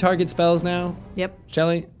how to target spells now? Yep.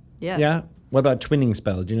 Shelley? Yeah. Yeah? What about twinning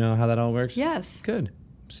spells? Do you know how that all works? Yes. Good.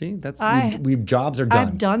 See, that's I- we've jobs are done.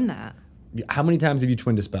 I've done that. How many times have you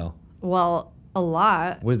twinned a spell? Well, a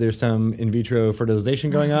lot. Was there some in vitro fertilization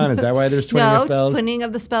going on? Is that why there's twinning No, of spells? twinning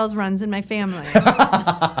of the spells runs in my family.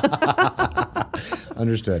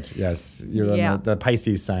 Understood. Yes, you're Yeah. on the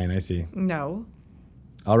Pisces sign. I see. No.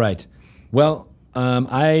 All right. Well,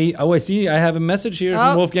 I see. I have a message here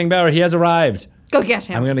from Oh. Wolfgang Bauer. He has arrived. Go get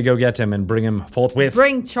him. I'm gonna go get him and bring him forthwith.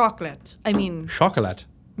 Bring chocolate. I mean, Chocolate.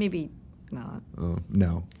 maybe not. Oh,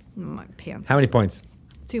 no. My pants. How many points?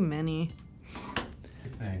 Too many.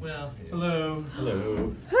 Well, hello.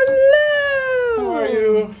 Hello. Hello. How are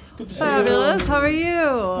you? Good to see Fabulous. you. How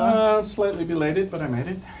are you? Slightly belated, but I made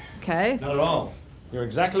it. Okay. Not at all. You're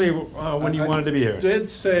exactly when you I wanted to be here. Did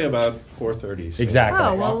say about 4:30. So Exactly.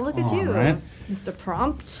 Oh, well, look at All you, right. Mr.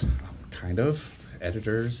 Prompt. Kind of.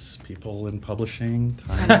 Editors, people in publishing.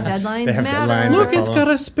 And Time. deadlines They have matter. deadlines. Look, it's got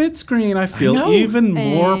a spit screen. I feel know. even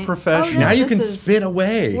more Hey. professional. Now Oh, you this can is- spit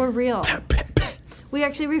away. We're real. We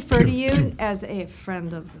actually refer to you as a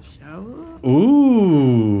friend of the show.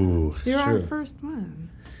 Ooh. You're our true. first one.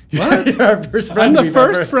 What? Our first friend I'm the we've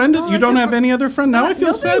first ever- friend. Oh, You don't you're have any other friend? Now I feel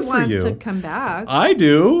Nobody sad for wants to you. come back. I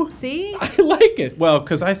do. See? I like it. Well,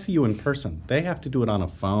 because I see you in person. They have to do it on a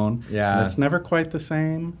phone. Yeah. And it's never quite the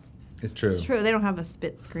same. It's true. It's true. They don't have a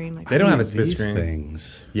spit screen like They don't have a These spit screen.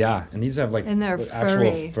 things. Yeah, and these have like And they're actual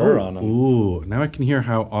furry. fur on them. Ooh, now I can hear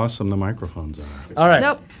how awesome the microphones are. All right.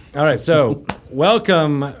 Nope. All right. So,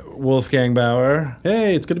 welcome, Wolfgang Bauer.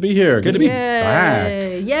 Hey, it's good to be here. Good to be back.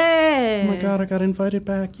 Yay! Yay! Oh my God, I got invited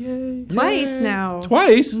back. Yay. Twice now.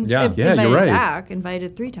 Twice? Yeah. Yeah, invited you're right. Back,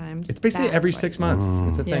 invited 3 times. It's basically back every twice. 6 months.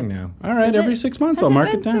 It's a thing Yeah. now. All right, Is every it- 6 months. Has I'll mark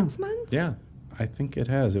been it down. 6 months? Yeah. I think it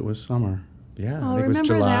has. It was summer. Yeah. Oh, I think it was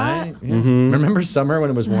remember July. that? Yeah. Mm-hmm. Remember summer when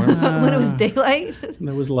it was warm? when it was daylight.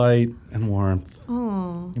 There was light and warmth.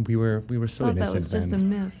 Oh, And we were so I thought that innocent was just a then.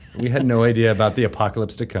 myth. We had no idea about the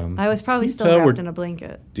apocalypse to come. I was probably You still tell wrapped we're- in a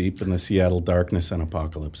blanket. Deep in the Seattle darkness and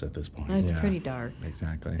apocalypse at this point. It's Yeah. pretty dark.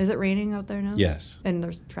 Exactly. Is it raining out there now? Yes. And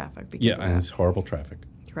there's traffic because Yeah, of and that. it's horrible traffic.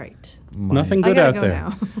 Right. Nothing I good gotta out go there.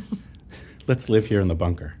 now. Let's live here in the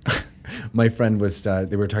bunker. My friend was,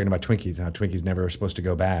 they were talking about Twinkies, and how Twinkies never are supposed to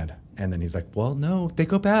go bad. And then he's like, well, no, they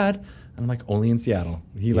go bad. And I'm like, only in Seattle.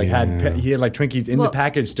 He like Yeah. he had like Twinkies in the Well-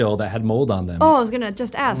 package still that had mold on them. Oh, I was gonna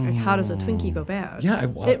just ask, like, how does a Twinkie go bad? Yeah,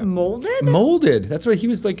 It molded. Molded. That's what he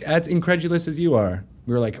was like, as incredulous as you are.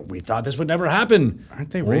 We were like, we thought this would never happen. Aren't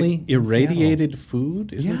they Only in irradiated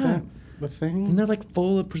food? Isn't Yeah. that the thing? And they're like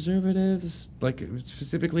full of preservatives, like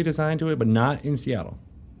specifically designed to it, but not in Seattle.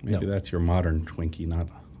 Maybe No. that's your modern Twinkie, not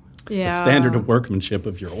Yeah. the standard of workmanship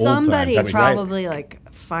of your old time. Somebody That's right. probably like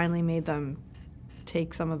finally made them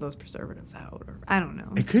take some of those preservatives out, or I don't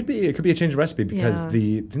know. It could be a change of recipe because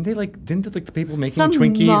Yeah. didn't the people making Some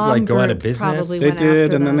Twinkies mom like go out of group business? probably They went did,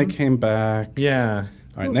 after and then they them. came back. Yeah.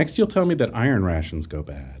 All right, next you'll tell me that iron rations go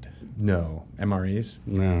bad. No. MREs?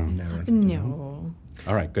 No. Never. No.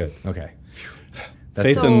 All right, good. Okay.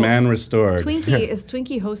 Faith So, in man restored. Twinkie is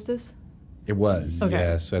Twinkie Hostess? It was. Okay.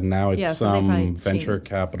 Yes, and now it's Yeah, so they probably some venture changed.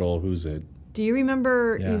 capital. Who's it? Do you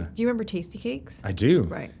remember? Yeah. Do you remember Tasty Cakes? I do.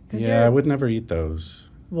 Right. 'Cause Yeah, I would never eat those.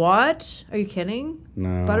 What? Are you kidding?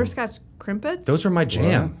 No. Butterscotch crimpets? Those were my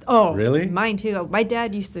jam. Oh, Really? Mine too. My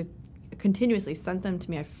dad used to continuously send them to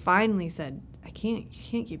me. I finally said, you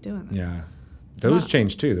can't keep doing this. Yeah. Those Wow.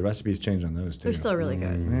 changed too. The recipes changed on those too. They're still really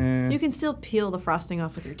good. Eh, You can still peel the frosting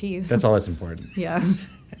off with your teeth. that's all that's important. yeah.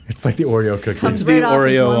 It's like the Oreo cookie. Comes It's right the off as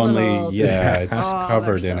Oreo one only, little- yeah, it's just Oh, they're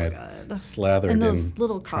covered so in it, good. slathered And those in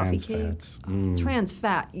little coffee trans cakes. fats. Oh, trans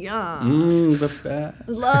fat. Yum. The best.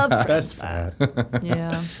 Love best trans fat.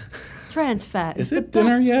 Yeah. Trans fat Is is it the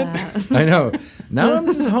dinner best yet? fat. I know. Now I'm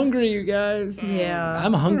just hungry, you guys. Yeah.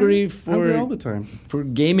 I'm hungry Hungry all for the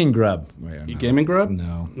time. gaming grub. Wait, You no. gaming grub?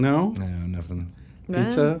 No. No? No, nothing.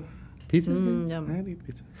 Pizza? Pizza's good. Yum. I'd eat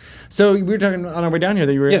pizza. So we were talking on our way down here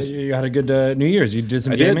that Yes. you had a good New Year's. You did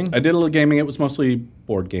some gaming? I did a little gaming. It was mostly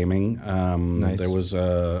board gaming. Nice. There was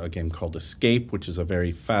a game called Escape, which is a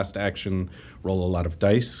very fast action, roll a lot of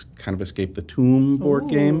dice, kind of Escape the Tomb board Ooh.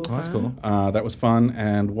 game. Oh, that's cool. That was fun.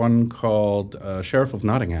 And one called Sheriff of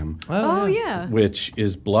Nottingham, Oh, yeah. which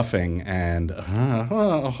is bluffing and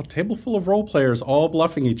a table full of role players all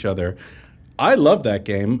bluffing each other. I love that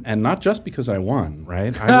game, and not just because I won,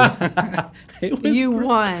 right? It was You great.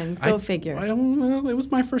 won. Go I- figure. Well, it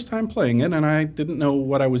was my first time playing it, and I didn't know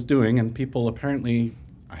what I was doing. And people apparently,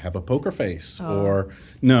 I have a poker face, or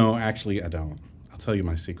no, actually, I don't. I'll tell you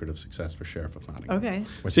my secret of success for Sheriff of Nottingham. Okay.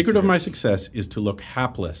 What's Secret the of my success is to look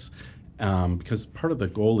hapless, because part of the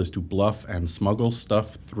goal is to bluff and smuggle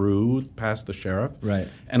stuff through past the sheriff. Right.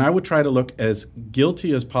 And I would try to look as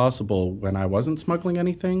guilty as possible when I wasn't smuggling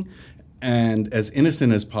anything. and as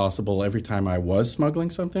innocent as possible every time I was smuggling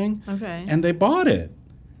something. Okay. And they bought it.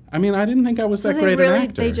 I mean, I didn't think I was that great an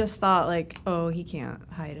actor. They just thought like, oh, he can't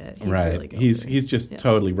hide it. He's right. Really guilty. He's just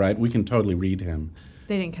totally right. We can totally read him.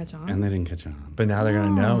 They didn't catch on. And they didn't catch on. But now they're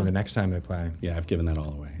going to know the next time they play. Yeah, I've given that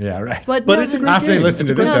all away. Yeah, right. But it's a great After they game. listen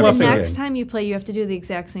to It's a this great no, episode. the game. next time you play, you have to do the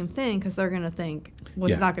exact same thing because they're going to think, well,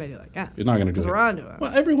 Yeah. he's not going to do it again. You're not going to do it. Because we're on to it.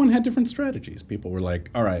 Well, everyone had different strategies. People were like,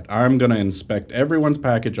 all right, I'm going to inspect everyone's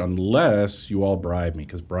package unless you all bribe me,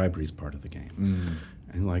 because bribery is part of the game.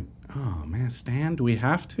 And like, oh, man, Stan, do we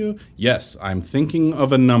have to? Yes, I'm thinking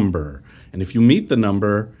of a number. And if you meet the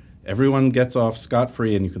number, everyone gets off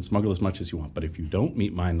scot-free and you can smuggle as much as you want. But if you don't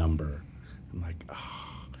meet my number, I'm like,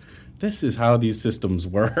 this is how these systems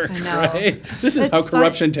work, I know. right? This is It's how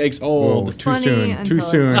corruption takes hold. It's Too funny soon. until Too it's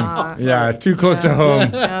soon. not. Yeah, too close to home.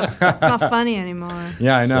 Yep. It's not funny anymore.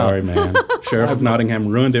 Yeah, I know. Sorry, man. Sheriff of Nottingham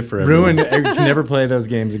ruined it for everyone. Ruined. You can never play those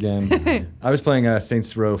games again. I was playing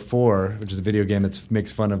Saints Row 4, which is a video game that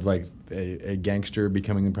makes fun of like a gangster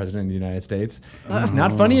becoming the president of the United States.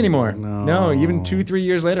 Not funny anymore. No, even 2-3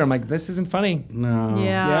 years later, I'm like, this isn't funny. No.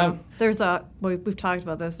 Yeah. Yeah. We've talked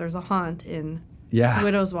about this. There's a haunt in Yeah.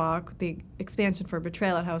 Widow's Walk, the expansion for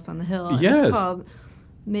Betrayal at House on the Hill. And Yes. It's called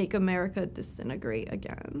Make America Disintegrate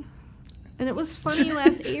Again. And it was funny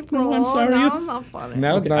last April. No, I'm sorry, Now it's- it's not funny.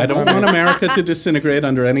 Now it's Okay, not I don't funny. want America to disintegrate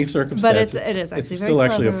under any circumstances. it is actually It's very still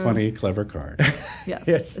actually a clever. funny, clever card. Yes.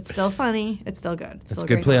 Yes. It's still funny. It's still good. It's still a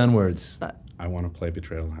good great play game. on words. But I want to play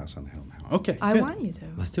Betrayal of the House on the Hill now. Okay, I good. want you to.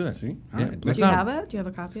 Let's do it. See? All Yeah. right, Do Let's you not- have it? Do you have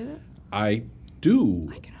a copy of it? I do,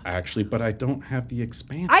 I cannot. actually, but I don't have the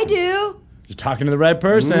expansion. I do. You're talking to the right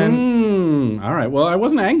person. All right, well, I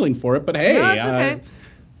wasn't angling for it, but hey. No, it's okay.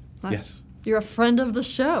 Yes. You're a friend of the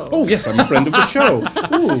show. Oh, yes, I'm a friend of the show.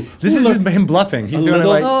 Ooh, This is look, him bluffing. He's a doing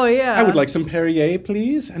little- it like, Oh, yeah. I would like some Perrier,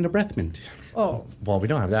 please, and a breath mint. Oh. well, we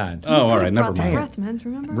don't have that. Oh, all right, never Brought the mind. breath mint,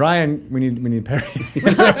 remember? Ryan, we need Perry.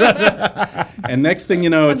 And next thing you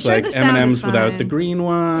know, it's sure like the sound M&M's is without fine. the green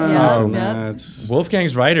ones. Yeah. And Yep. that's...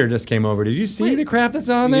 Wolfgang's writer just came over. Did you see the crap that's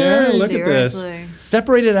on there? Yeah, look at this. Seriously.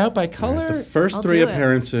 Separated out by color. The first I'll three do it.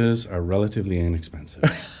 appearances are relatively inexpensive,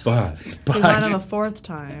 but We want him a fourth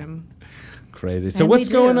time. Crazy. So And what's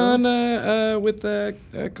we going do. on with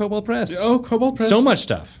Cobalt Press? Cobalt Press. So much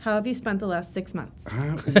stuff. How have you spent the last 6 months?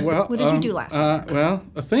 Well, What did you do last?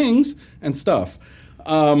 Things and stuff.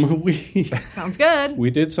 We Sounds good. we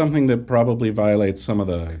did something that probably violates some of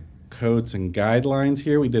the codes and guidelines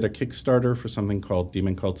here. We did a Kickstarter for something called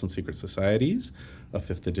Demon Cults and Secret Societies, a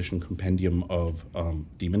 5th edition compendium of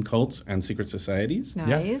demon cults and secret societies.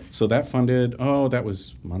 Nice. So that funded, that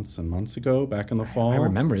was months and months ago, back in the fall. I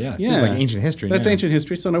remember, yeah. It feels like ancient history That's now. ancient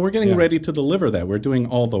history. So now we're getting Yeah. ready to deliver that. We're doing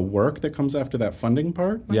all the work that comes after that funding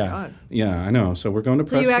part. My Yeah. God. Yeah, I know. So we're going to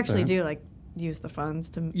So press you with actually that. do like use the funds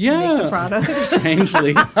to make Yeah. the product.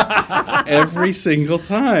 Strangely, every single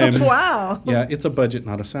time. Wow. Yeah, it's a budget,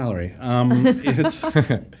 not a salary. It's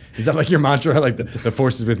Is that like your mantra? Like the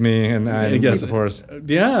force is with me and I'm with the force?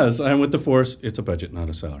 Yes, I'm with the force. It's a budget, not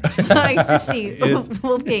a salary. Nice to see It's-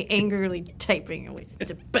 Wolfgang angrily typing away.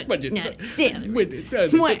 It's a budget, not a salary.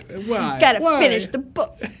 Why? Gotta Why? finish the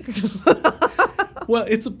book. Well,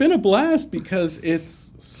 it's been a blast because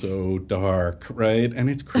it's so dark, right? And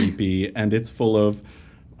it's creepy, and it's full of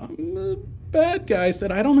bad guys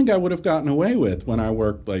that I don't think I would have gotten away with when I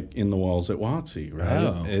worked like in the walls at WotC, right?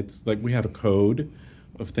 Oh. It's like we had a code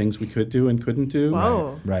of things we could do and couldn't do.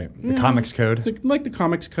 Whoa. Right. The comics code. Like the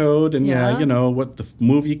comics code, and Yeah. what the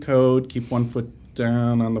movie code, keep one foot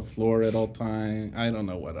down on the floor at all time. I don't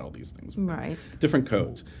know what all these things were. Right. Different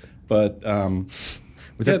codes. But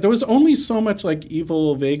there was only so much like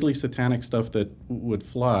evil, vaguely satanic stuff that would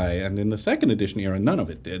fly. And in the second edition era, none of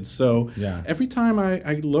it did. So Yeah. every time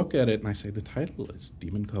I look at it and I say the title is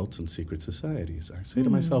Demon Cults and Secret Societies, I say to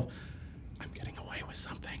myself, I'm getting away with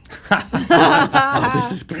something. Oh,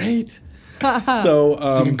 this is great. So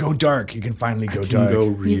So you can go dark. You can finally go dark.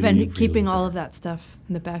 You've been keeping all of that stuff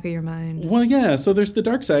in the back of your mind. Well, yeah, so there's the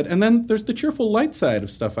dark side, and then there's the cheerful light side of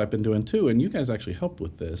stuff I've been doing too, and you guys actually helped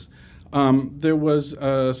with this. There was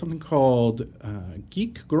something called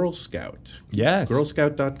Geek Girl Scout. Yes.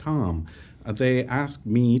 Girlscout.com. They asked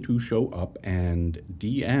me to show up and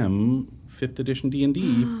DM 5th edition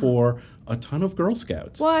D&D for a ton of Girl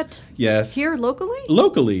Scouts. What? Yes. Here locally?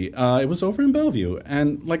 Locally. It was over in Bellevue.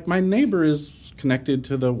 And, like, my neighbor is connected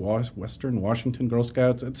to the Western Washington Girl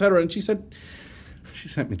Scouts, et cetera. And she sent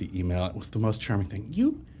me the email. It was the most charming thing.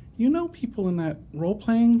 You know people in that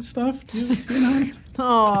role-playing stuff? Do you know?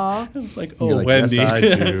 Aw. I was like, You're like, Wendy. "Yes, I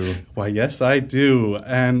do." Why, yes, I do.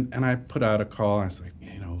 And I put out a call. I was like,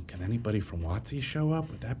 can anybody from WotC show up?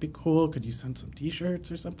 Would that be cool? Could you send some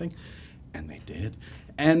T-shirts or something? And they did.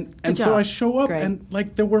 And so job. I show up, Great. and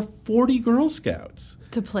like there were 40 Girl Scouts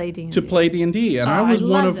To play D&D. to play D&D, and Oh, I was I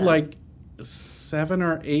one love of that. like 7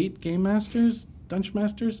 or 8 game masters, dungeon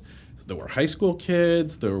masters. There were high school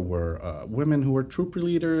kids. There were women who were troop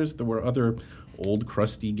leaders. There were other old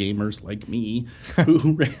crusty gamers like me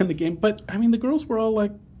who ran the game. But I mean, the girls were all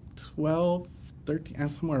like 12, 13,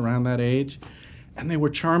 somewhere around that age. And they were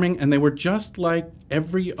charming, and they were just like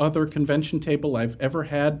every other convention table I've ever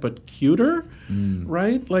had, but cuter,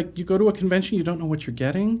 right? Like you go to a convention, you don't know what you're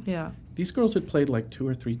getting. Yeah. These girls had played like 2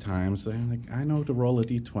 or 3 times. They're like, I know to roll a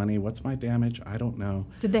d20. What's my damage? I don't know.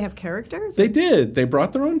 Did they have characters? They did. They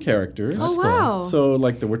brought their own characters. Oh, wow. So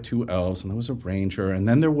like there were 2 elves, and there was a ranger, and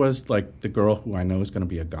then there was like the girl who I know is going to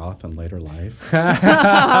be a goth in later life.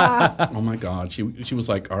 Oh my God, she was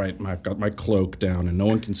like, all right, I've got my cloak down, and no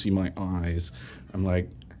one can see my eyes. I'm like,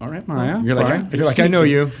 all right, Maya. You're like, fine. you're like, I know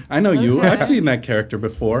sneaky. you. I know you. Okay. I've seen that character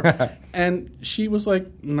before. And she was like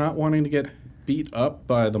not wanting to get beat up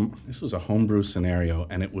by this was a homebrew scenario,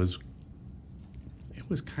 and it was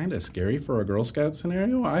kind of scary for a Girl Scout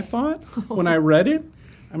scenario, I thought. When I read it,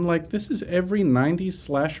 I'm like, this is every 90s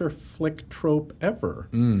slasher flick trope ever.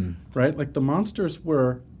 Right? Like the monsters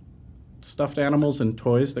were stuffed animals and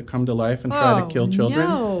toys that come to life and try to kill children.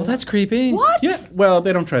 No. Well, that's creepy. What? Yeah, well,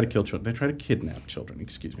 they don't try to kill children. They try to kidnap children.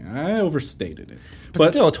 Excuse me. I overstated it.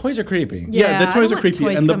 But still, toys are creepy. Yeah, The I toys are want creepy.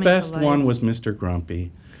 toys And the coming to best life. one was Mr.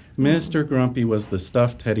 Grumpy. Mr. Grumpy was the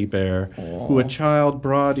stuffed teddy bear who a child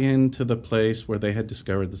brought into the place where they had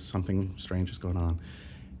discovered that something strange is going on.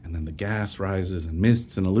 And then the gas rises and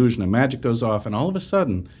mists and illusion and magic goes off. And all of a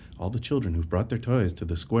sudden, all the children who've brought their toys to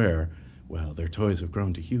the square, well, their toys have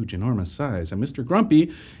grown to huge, enormous size. And Mr.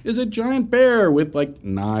 Grumpy is a giant bear with like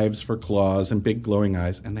knives for claws and big glowing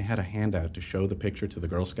eyes. And they had a handout to show the picture to the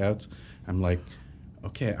Girl Scouts. I'm like,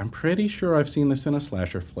 okay, I'm pretty sure I've seen this in a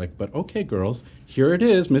slasher flick, but okay, girls, here it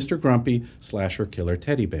is, Mr. Grumpy, slasher killer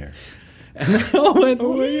teddy bear. And they all went,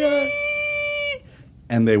 oh my God.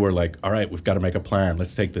 And they were like, all right, we've got to make a plan.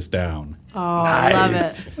 Let's take this down. Oh, I love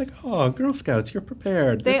it. Like, oh, Girl Scouts, you're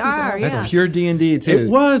prepared. They This is are, awesome. That's yeah. pure D&D, too. It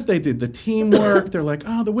was. They did the teamwork. They're like,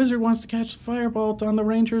 oh, the wizard wants to catch the firebolt on the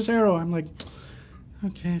ranger's arrow. I'm like,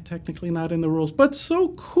 okay, technically not in the rules, but so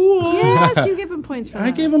cool. Yes, you give him points for that.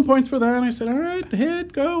 I gave them points for that, and I said, all right,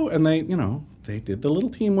 hit, go. And they, they did the little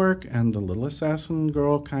teamwork, and the little assassin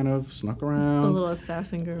girl kind of snuck around. The little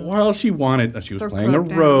assassin girl. Well, she was Throw playing a cloak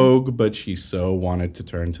down. rogue, but she so wanted to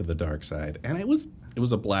turn to the dark side. And it was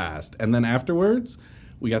a blast. And then afterwards,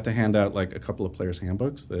 we got to hand out like a couple of players'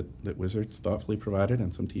 handbooks that Wizards thoughtfully provided,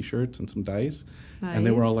 and some T-shirts and some dice. And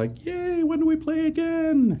they were all Nice. like, yay, when do we play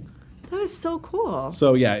again? That is so cool.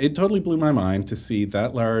 So yeah, it totally blew my mind to see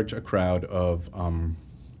that large a crowd of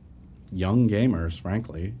young gamers,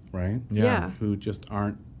 frankly, right? Yeah. Who just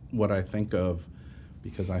aren't what I think of,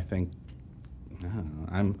 because I think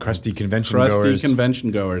I'm Crusty convention crusty goers.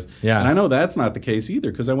 convention goers. Yeah. And I know that's not the case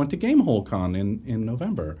either, because I went to Gamehole Con in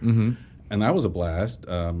November, and that was a blast.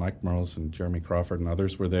 Mike Merles and Jeremy Crawford and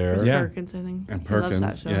others were there. Chris Yeah. Perkins, I think. And He loves that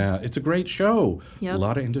Perkins, show. yeah, it's a great show. Yep. A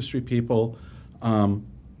lot of industry people,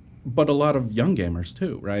 but a lot of young gamers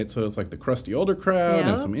too, right? So it's like the crusty older crowd Yep.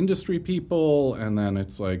 and some industry people, and then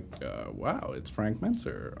it's like, wow, it's Frank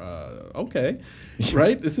Menser. Okay,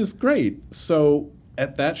 right? This is great. So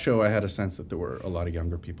at that show, I had a sense that there were a lot of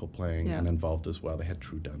younger people playing Yeah. and involved as well. They had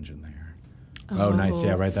True Dungeon there. Oh, nice.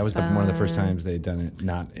 Yeah, right. That was one of the first fun. times they'd done it,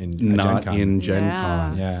 not in Not Gen Con. in Gen Yeah.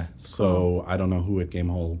 Con. Yeah. So I don't know who at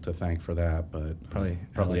Gamehole to thank for that, but Probably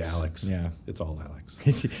Alex. Alex. Yeah. It's all Alex.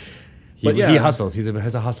 But yeah. he hustles. He's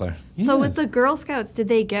a hustler. So with Yes. the Girl Scouts, did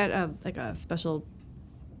they get a special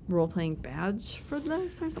role-playing badge for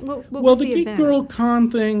this or something? What Well, was the Geek event? Girl Con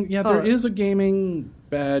thing, yeah, there Oh. is a gaming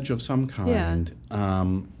badge of some kind.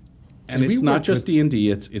 And we it's not worked just with- D&D,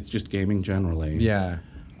 it's just gaming generally. Yeah.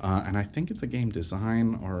 And I think it's a game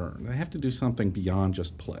design, or they have to do something beyond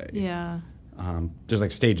just play. Yeah. There's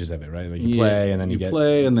like stages of it, right? Like you play and then you get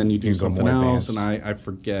play and then you do can go something more else. advanced. And I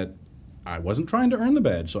forget. I wasn't trying to earn the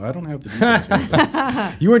badge, so I don't have the details here.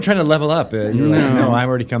 But You weren't trying to level up. You were like, No. no, I've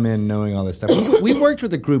already come in knowing all this stuff. We worked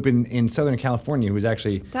with a group in Southern California who was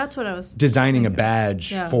actually That's what I was designing a thinking.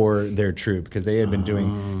 badge Yeah. for their troop because they had been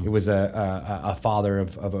doing. It was a father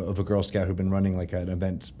of a Girl Scout who'd been running like an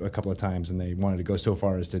event a couple of times, and they wanted to go so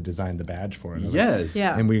far as to design the badge for it. yes.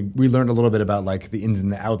 Yeah. And we learned a little bit about like the ins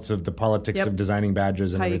and the outs of the politics Yep. of designing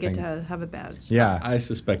badges and How you everything. get to have a badge. Yeah. I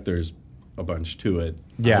suspect there's a bunch to it.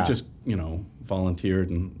 Yeah. I just, volunteered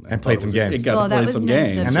and played thought some it was- games. It got Oh, to that play was some nice of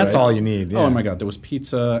games. you. And that's right? all you need. Oh yeah. my God, there was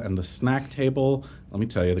pizza and the snack table. Let me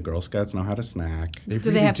tell you, the Girl Scouts know how to snack. They Do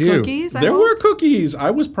really they have do. cookies? I There hope? were cookies. I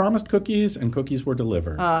was promised cookies, and cookies were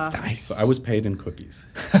delivered. Nice. So I was paid in cookies.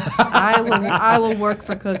 I will work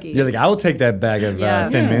for cookies. You're like, I will take that bag of Yeah.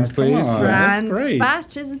 Thin Yeah, Mints, come please. on. That's great. Trans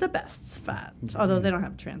fat is the best fat. Although they don't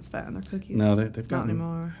have trans fat in their cookies. No, they've not gotten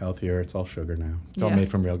anymore. healthier. It's all sugar now. It's all Yeah. made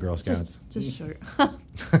from real Girl Scouts. Just sugar.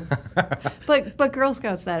 but Girl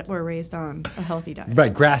Scouts that were raised on a healthy diet.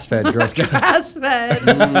 Right, grass-fed Girl Scouts. Grass fed,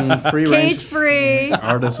 Free cage range, free.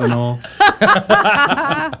 artisanal.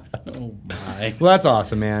 Oh my! Well, that's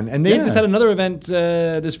awesome, man. And they Yeah. just had another event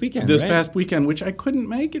this weekend, This right? past weekend, which I couldn't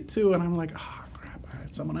make it to, and I'm like, crap!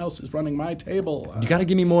 Someone else is running my table. You got to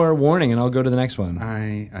give me more warning, and I'll go to the next one.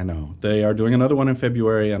 I know they are doing another one in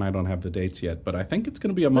February, and I don't have the dates yet, but I think it's going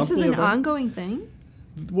to be a This monthly is an event. ongoing thing.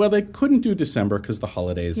 Well, they couldn't do December because the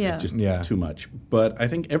holidays Yeah. are just Yeah. too much. But I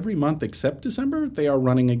think every month except December, they are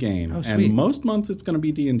running a game. Oh, sweet. And most months it's going to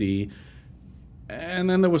be D&D. And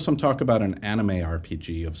then there was some talk about an anime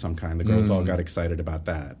RPG of some kind. The girls all got excited about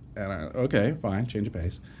that. And okay, fine, change of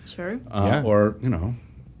pace. Sure. Yeah. Or,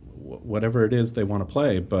 whatever it is they want to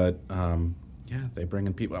play. But yeah, they bring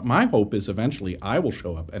in people. My hope is eventually I will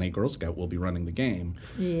show up and a Girl Scout will be running the game.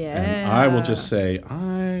 Yeah. And I will just say,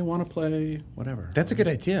 I want to play whatever. That's a good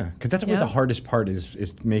idea, because that's always Yeah. the hardest part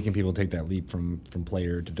is making people take that leap from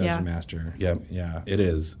player to dungeon Yeah. master. Yeah, Yeah. it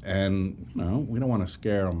is. And, we don't want to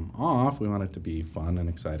scare them off. We want it to be fun and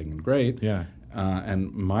exciting and great. Yeah.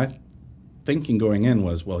 And my thinking going in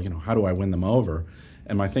was, well, how do I win them over?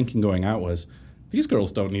 And my thinking going out was, these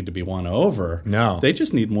girls don't need to be won over. No. They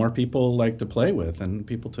just need more people to play with and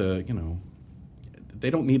people to, they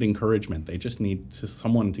don't need encouragement. They just need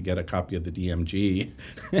someone to get a copy of the DMG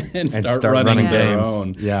and start running their games.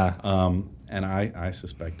 own. Yeah. And I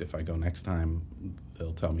suspect if I go next time,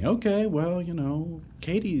 they'll tell me, okay, well,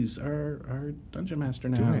 Katie's our dungeon master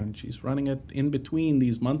now, it. and she's running it in between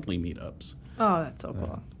these monthly meetups. Oh, that's so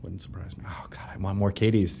cool. Wouldn't surprise me. Oh God, I want more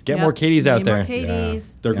Katie's. Get Yep. more Katie's out Need there. more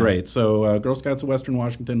Katie's. They're Yeah. great. So Girl Scouts of Western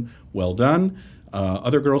Washington, well done.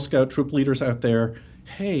 Other Girl Scout troop leaders out there,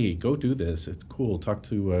 hey, go do this. It's cool. Talk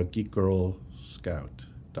to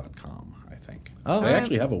geekgirlscout.com, I think. Oh, they all right.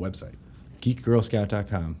 actually have a website.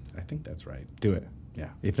 GeekGirlScout.com. I think that's right. Do it. Yeah.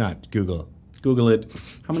 If not, Google. Google it.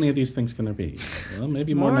 How many of these things can there be? Well,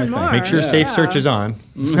 maybe more, More than and I think. more. Make sure Yeah. safe search is on.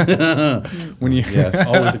 When you Yes,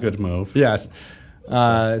 always a good move. Yes.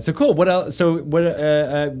 So cool. What else? So what?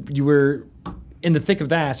 You were in the thick of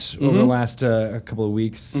that over the last couple of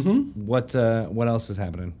weeks. What else is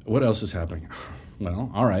happening? What else is happening?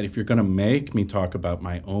 Well, all right. If you're going to make me talk about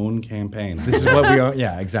my own campaign, This is what we are.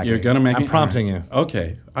 Yeah, exactly. you're going to make I'm me- prompting you.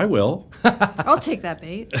 Okay, I will. I'll take that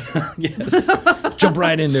bait. Yes. Jump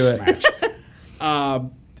right into it.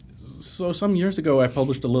 So some years ago, I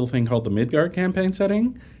published a little thing called the Midgard campaign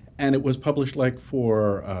setting, and it was published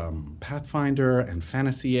for Pathfinder and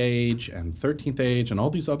Fantasy Age and 13th Age and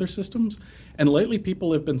all these other systems. And lately,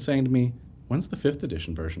 people have been saying to me, when's the 5th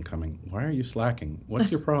edition version coming? Why are you slacking?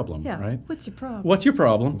 What's your problem, Yeah. right? What's your problem? What's your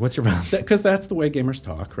problem? What's your problem? Because that's the way gamers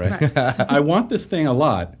talk, right? I want this thing a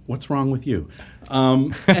lot. What's wrong with you?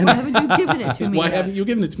 And Why haven't you given it to me why yet? haven't you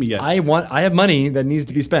given it to me yet? I have money that needs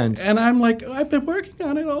to be spent. And I'm like, I've been working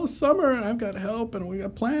on it all summer, and I've got help, and we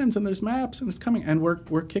got plans, and there's maps, and it's coming. And we're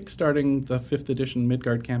kickstarting the 5th edition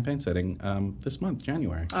Midgard campaign setting this month,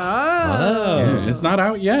 January. Oh. Yeah, it's not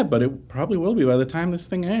out yet, but it probably will be by the time this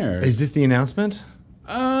thing airs. Is this the announcement?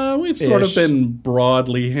 We've sort of Ish. been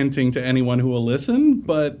broadly hinting to anyone who will listen,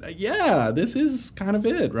 but yeah, this is kind of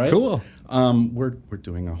it, right? Cool. We're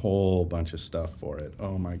doing a whole bunch of stuff for it.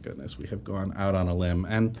 Oh my goodness, we have gone out on a limb,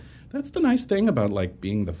 and that's the nice thing about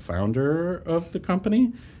being the founder of the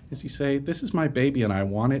company, is you say, this is my baby, and I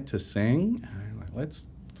want it to sing. And let's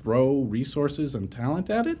throw resources and talent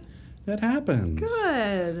at it. That happens.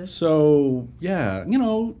 Good. So, yeah,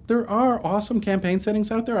 there are awesome campaign settings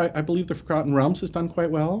out there. I believe the Forgotten Realms has done quite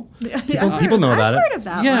well. People know about I've it. heard of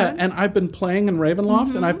that Yeah, one. and I've been playing in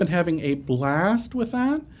Ravenloft, and I've been having a blast with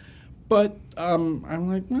that. But I'm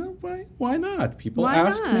like, well, why not? People Why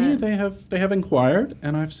ask me. not? They have inquired,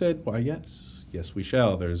 and I've said, why, yes, we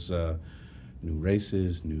shall. There's new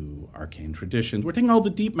races, new arcane traditions. We're taking all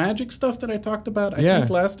the deep magic stuff that I talked about, I Yeah.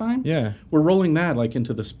 think, last time. Yeah. We're rolling that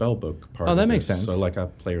into the spell book part. Oh, that of makes this. sense. So like a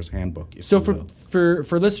player's handbook. If So you will.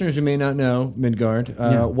 for listeners who may not know Midgard,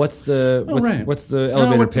 Yeah. what's the right. what's the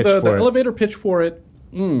elevator what's pitch the for it? elevator pitch for it?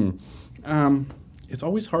 It's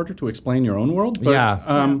always harder to explain your own world. But,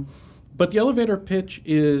 Yeah. But the elevator pitch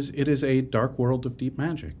is, it is a dark world of deep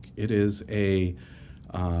magic. It is a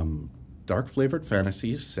dark flavored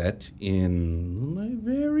fantasy set in a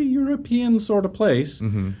very European sort of place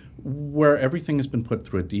where everything has been put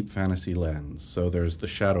through a deep fantasy lens. So there's the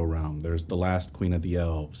Shadow Realm, there's the last Queen of the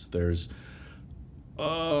Elves, there's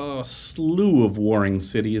a slew of warring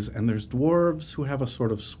cities, and there's dwarves who have a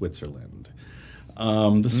sort of Switzerland.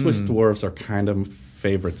 The Swiss dwarves are kind of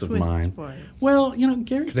favorites of Swiss mine. dwarves. Well, you know,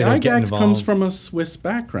 Gary they don't get Gygax comes involved. from a Swiss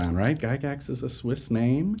background, right? Gygax is a Swiss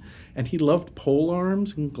name, and he loved pole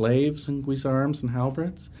arms and glaives and guisarmes and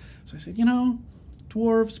halberds. So I said, you know,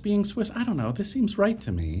 dwarves being Swiss, I don't know, this seems right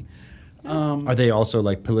to me. Are they also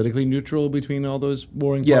like politically neutral between all those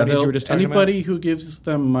warring Yeah, parties you were just talking anybody who gives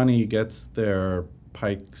them money gets their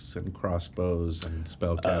pikes and crossbows and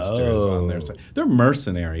spellcasters on their side. They're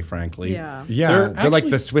mercenary, frankly. Yeah. about? Yeah, They're they're like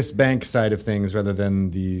actually- the Swiss bank side of things rather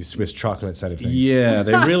than the Swiss chocolate side of things. Yeah,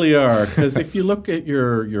 they really are. Because if you look at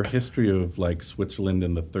your history of like Switzerland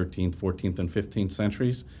in the 13th, 14th, and 15th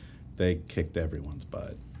centuries, they kicked everyone's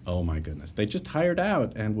butt. Oh my goodness! They just hired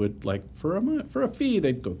out and would like for a fee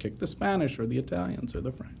they'd go kick the Spanish or the Italians or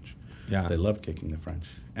the French. Yeah. They loved kicking the French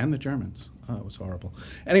and the Germans. Oh, it was horrible.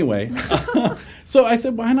 Anyway, so I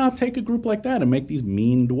said, why not take a group like that and make these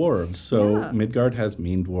mean dwarves? So Yeah. Midgard has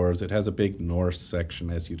mean dwarves. It has a big Norse section,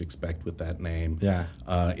 as you'd expect with that name. Yeah.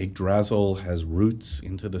 Yggdrasil has roots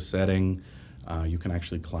into the setting. You can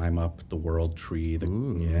actually climb up the world tree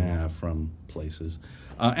from places.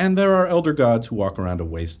 And there are elder gods who walk around a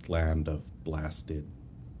wasteland of blasted,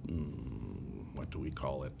 what do we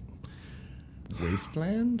call it?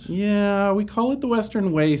 Wasteland? Yeah, we call it the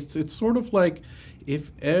Western Wastes. It's sort of like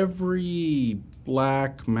if every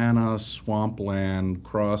black mana swampland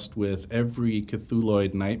crossed with every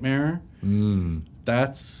Cthulhuid nightmare.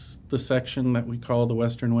 That's the section that we call the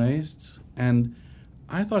Western Wastes. And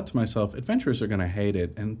I thought to myself, adventurers are going to hate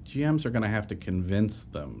it, and GMs are going to have to convince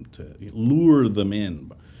them to lure them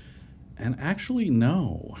in. And actually,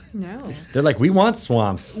 no. No. They're like, we want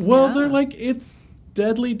swamps. Well, Yeah. they're like, it's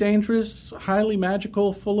deadly dangerous, highly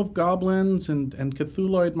magical, full of goblins and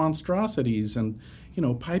Cthulhuid monstrosities and, you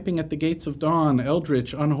know, piping at the gates of dawn,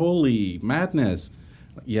 eldritch, unholy, madness.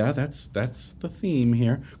 Yeah, that's the theme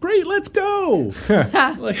here. Great, let's go!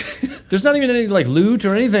 Like, There's not even any like loot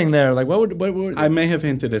or anything there. Like, what would I may have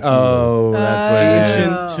hinted at some Oh, that's what it is.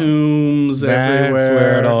 ancient tombs everywhere. That's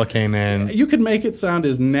where it all came in. You can make it sound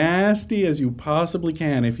as nasty as you possibly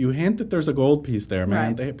can. If you hint that there's a gold piece there,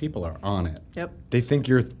 man, Right. people are on it. Yep. They think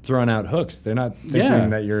you're throwing out hooks. They're not thinking Yeah.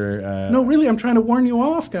 that you're. No, really, I'm trying to warn you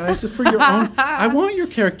off, guys. It's for your own. I want your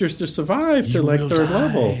characters to survive to You like will third die.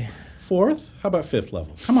 level. Fourth? How about fifth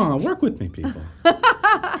level? Come on, work with me, people.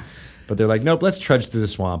 But they're like, nope. Let's trudge through the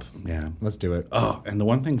swamp. Yeah. Let's do it. Oh, and the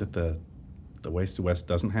one thing that the Waste to West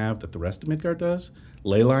doesn't have that the rest of Midgard does,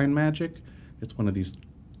 ley line magic. It's one of these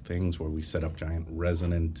things where we set up giant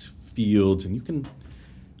resonant fields, and you can.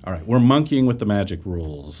 All right, we're monkeying with the magic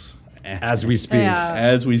rules As we speak. Yeah.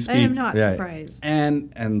 As we I speak. am not Right. surprised.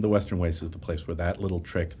 And the Western Waste is the place where that little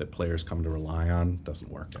trick that players come to rely on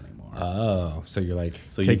doesn't work anymore. Oh, so you're like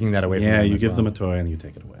So taking that away from them. Yeah, you as give them well. a toy and you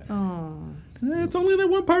take it away. Oh. It's only that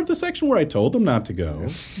one part of the section where I told them not to go.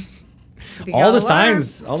 You All gotta the learn.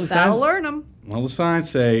 signs- all the Gotta signs- learn them. Well, the signs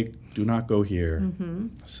say, do not go here. Mm-hmm.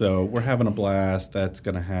 So we're having a blast. That's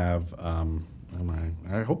going to have,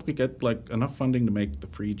 I hope we get like enough funding to make the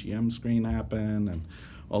free GM screen happen and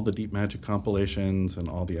all the Deep Magic compilations and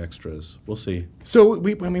all the extras. We'll see. So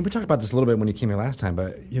we talked about this a little bit when you came here last time,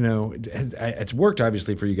 but you know, it's worked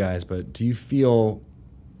obviously for you guys. But do you feel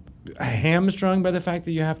hamstrung by the fact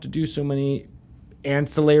that you have to do so many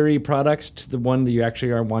ancillary products to the one that you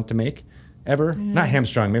actually want to make? Ever? Not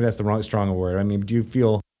hamstrung. Maybe that's the strong word. I mean, do you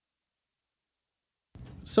feel?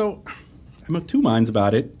 So I'm of two minds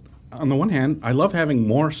about it. On the one hand, I love having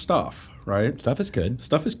more stuff, right? Stuff is good.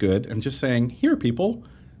 Stuff is good, and just saying, here, people,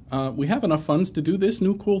 we have enough funds to do this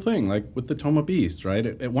new cool thing, like with the Tome of Beasts, right?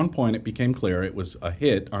 At one point, it became clear it was a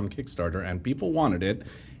hit on Kickstarter, and people wanted it.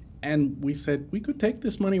 And we said, we could take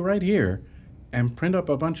this money right here and print up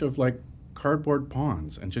a bunch of, like, cardboard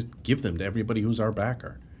pawns and just give them to everybody who's our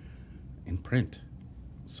backer in print.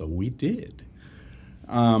 So we did.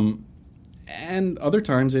 And other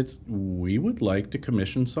times it's, we would like to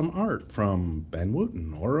commission some art from Ben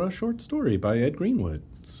Wooten or a short story by Ed Greenwood.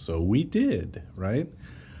 So we did, right?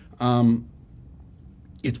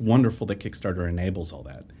 It's wonderful that Kickstarter enables all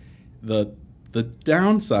that. The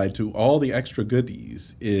downside to all the extra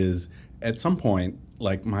goodies is at some point,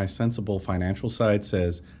 like my sensible financial side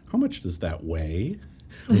says, how much does that weigh?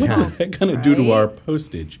 What's that going to do to Right. our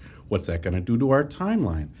postage? What's that going to do to our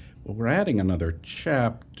timeline? Well, we're adding another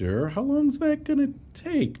chapter. How long is that going to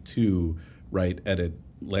take to write, edit,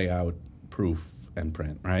 layout, proof and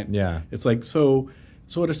print, right? Yeah. It's like, so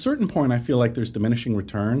at a certain point, I feel like there's diminishing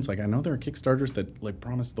returns. Like, I know there are Kickstarters that like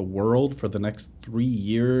promise the world for the next 3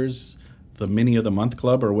 years, the Mini of the Month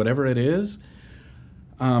Club or whatever it is.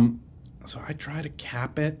 So I try to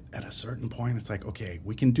cap it at a certain point. It's like, okay,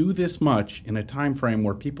 we can do this much in a time frame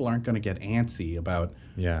where people aren't going to get antsy about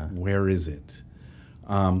where is it.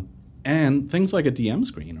 And things like a DM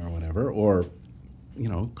screen or whatever, or,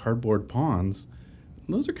 cardboard pawns,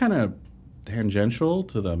 those are kind of tangential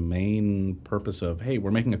to the main purpose of, hey,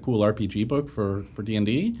 we're making a cool RPG book for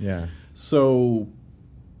D&D. Yeah. So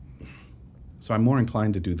I'm more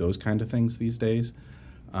inclined to do those kind of things these days.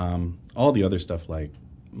 All the other stuff like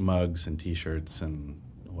mugs and T-shirts and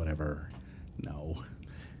whatever, no.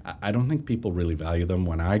 I don't think people really value them.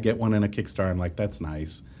 When I get one in a Kickstarter, I'm like, that's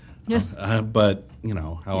nice. But,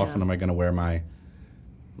 how often am I going to wear my...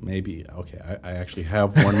 Maybe, okay, I actually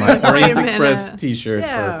have worn my Orient Express T-shirt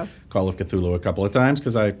for Call of Cthulhu a couple of times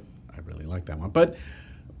because I really like that one. But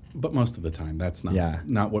most of the time, that's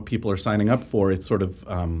not what people are signing up for. It sort of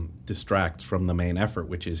distracts from the main effort,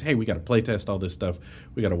 which is, hey, we got to play test all this stuff.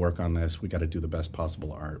 We got to work on this. We got to do the best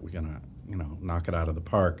possible art. We got to, knock it out of the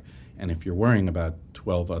park. And if you're worrying about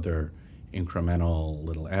 12 other incremental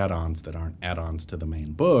little add-ons that aren't add-ons to the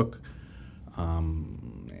main book,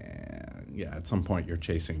 at some point you're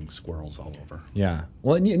chasing squirrels all over. Yeah.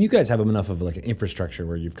 Well, and you guys have enough of like an infrastructure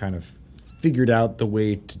where you've kind of figured out the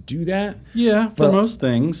way to do that. Yeah, for most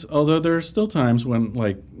things. Although there are still times when,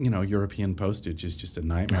 European postage is just a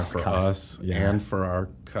nightmare for us and for our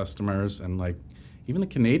customers. And, even the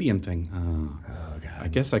Canadian thing. Oh, God. I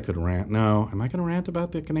guess I could rant. No. Am I going to rant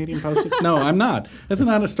about the Canadian postage? No, I'm not. That's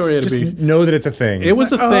not a story to Just be. know that it's a thing. It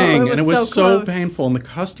was a thing, and it was so close. painful. And the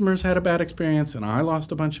customers had a bad experience, and I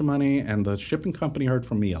lost a bunch of money, and the shipping company heard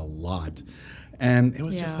from me a lot. And it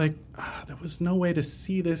was just like, there was no way to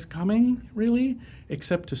see this coming, really,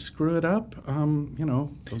 except to screw it up.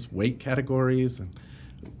 Those weight categories and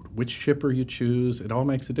which shipper you choose, it all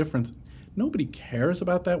makes a difference. Nobody cares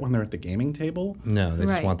about that when they're at the gaming table. No, they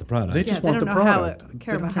just want the product. They just want the product.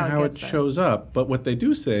 They don't care how it shows up. But what they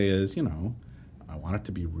do say is, I want it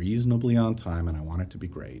to be reasonably on time and I want it to be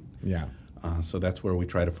great. Yeah. So that's where we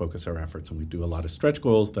try to focus our efforts, and we do a lot of stretch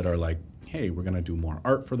goals that are like, hey, we're going to do more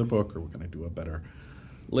art for the book, or we're going to do a better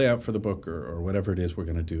layout for the book, or whatever it is. We're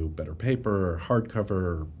going to do better paper, or hardcover,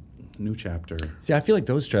 or new chapter. See, I feel like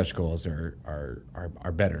those stretch goals are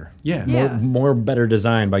better. Yeah. More better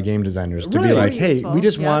designed by game designers to be like, hey, we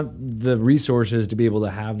just want the resources to be able to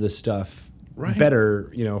have this stuff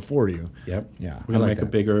better, for you. Yep. Yeah. We're going to make a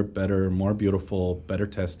bigger, better, more beautiful, better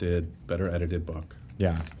tested, better edited book.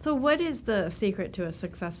 Yeah. So what is the secret to a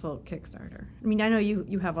successful Kickstarter? I mean, I know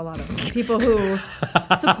you have a lot of people who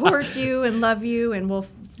support you and love you and will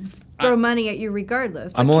throw money at you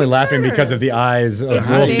regardless. I'm only laughing because of the eyes of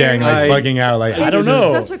Wolfgang bugging out. Like, I don't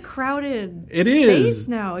know. It's such a crowded space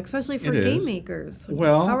now, especially for game makers.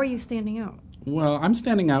 Well, how are you standing out? Well, I'm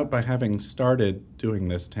standing out by having started doing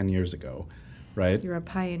this 10 years ago, right? You're a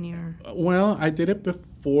pioneer. Well, I did it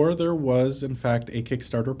before there was, in fact, a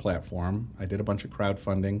Kickstarter platform. I did a bunch of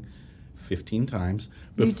crowdfunding 15 times.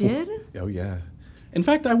 You did? Oh, yeah. In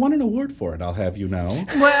fact, I won an award for it, I'll have you know.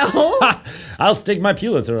 Well, I'll stick my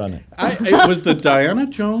Pulitzer on it. It was the Diana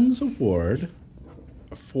Jones Award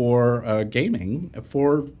for gaming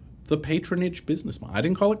for the patronage business model. I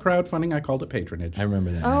didn't call it crowdfunding, I called it patronage. I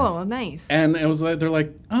remember that. Oh, nice. And it was like, they're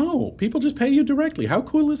like, oh, people just pay you directly. How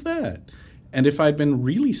cool is that? And if I'd been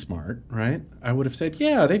really smart, right, I would have said,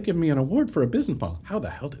 yeah, they've given me an award for a business model. How the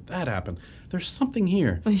hell did that happen? There's something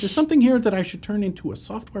here. There's something here that I should turn into a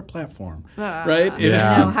software platform, right?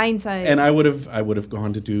 Yeah. Hindsight. And I would have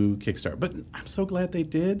gone to do Kickstarter. But I'm so glad they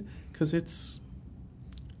did, because it's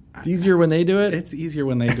easier when they do it? It's easier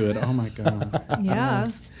when they do it. Oh, my God.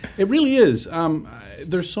 Yeah. It really is.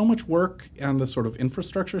 There's so much work on the sort of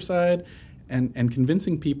infrastructure side and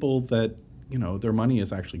convincing people that, their money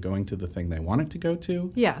is actually going to the thing they want it to go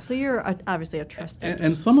to. Yeah, so you're obviously a trusted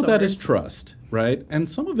And some of that is source. trust, right? And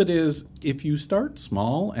some of it is if you start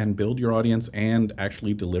small and build your audience and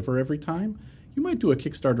actually deliver every time, you might do a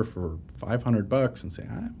Kickstarter for $500 and say,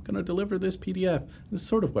 I'm going to deliver this PDF. This is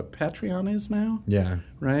sort of what Patreon is now. Yeah.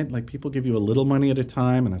 Right? Like people give you a little money at a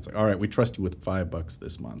time, and that's like, all right, we trust you with $5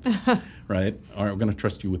 this month. Right? All right, we're going to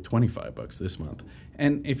trust you with $25 this month.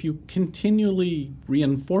 And if you continually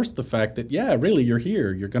reinforce the fact that, yeah, really, you're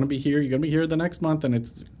here. You're going to be here. You're going to be here the next month, and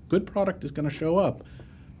it's good product is going to show up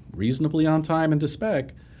reasonably on time and to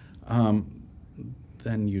spec,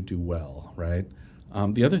 then you do well, right?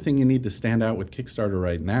 The other thing you need to stand out with Kickstarter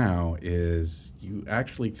right now is you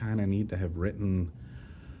actually kind of need to have written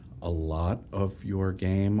a lot of your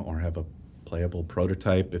game or have a playable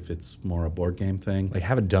prototype if it's more a board game thing. Like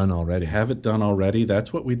have it done already. Have it done already.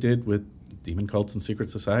 That's what we did with Demon Cults and Secret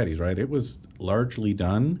Societies, right? It was largely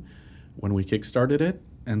done when we kickstarted it.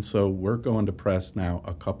 And so we're going to press now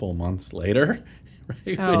a couple months later,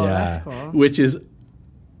 right? Oh, Yeah. that's cool. Which is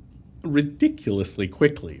ridiculously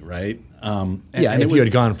quickly, right? And it if was- you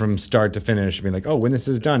had gone from start to finish, being like, oh, when this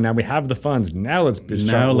is done, now we have the funds. Now let's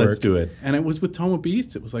now let's work. do it. And it was with Tome of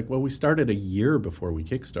Beasts. It was like, well, we started a year before we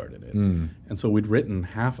kickstarted it. And so we'd written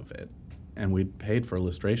half of it, and we'd paid for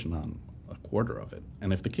illustration on a quarter of it.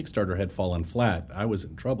 And if the Kickstarter had fallen flat, I was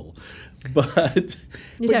in trouble. But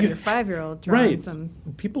You'd have your 5-year-old drawing right. some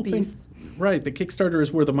People beasts. think, right, the Kickstarter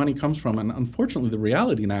is where the money comes from. And unfortunately, the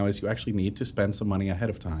reality now is you actually need to spend some money ahead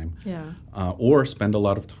of time. Yeah. Or spend a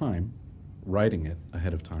lot of time writing it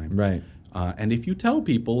ahead of time. Right. And if you tell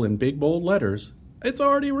people in big, bold letters, it's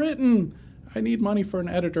already written, I need money for an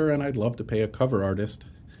editor and I'd love to pay a cover artist,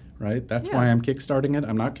 right? That's why Yeah. I'm kickstarting it.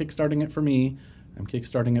 I'm not kickstarting it for me. I'm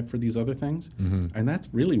kickstarting it for these other things. And that's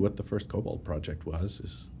really what the first Cobalt project was,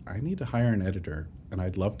 is I need to hire an editor and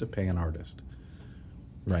I'd love to pay an artist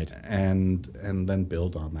Right. and then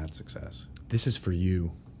build on that success. This is for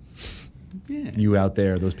you. Yeah. You out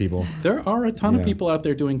there, those people. There are a ton of Yeah. people out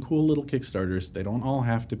there doing cool little Kickstarters. They don't all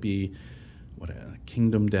have to be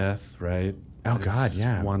Kingdom Death, right? Oh, It's God,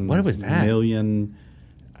 yeah. 1 What was that? million.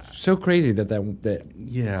 So crazy that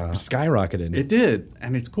Yeah. skyrocketed. It did,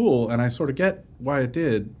 and it's cool, and I sort of get why it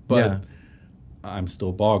did, but Yeah. I'm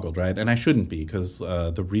still boggled, right? And I shouldn't be, because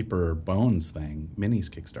the Reaper Bones thing, minis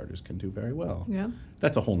Kickstarters can do very well. Yeah.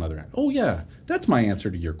 That's a whole nother. Oh, yeah. That's my answer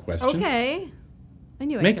to your question. Okay. I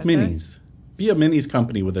knew I'd Make get there. minis. Be a minis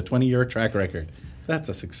company with a 20-year track record. That's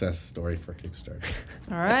a success story for Kickstarter.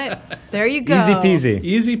 All right. There you go. Easy peasy.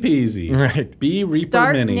 Easy peasy. Right. Be Reaper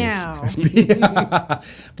Start minis. now.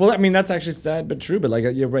 Well, I mean, that's actually sad but true. But like,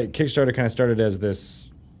 you're right. Kickstarter kind of started as this,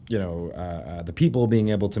 the people being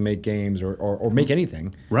able to make games or make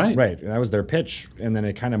anything. Right. Right. And that was their pitch. And then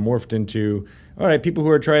it kind of morphed into, all right, people who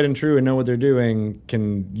are tried and true and know what they're doing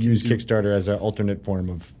can use Kickstarter as an alternate form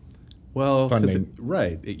of. Well, because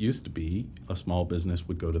Funding. it used to be a small business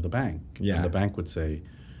would go to the bank. Yeah. And the bank would say,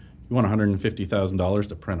 you want $150,000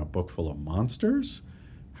 to print a book full of monsters?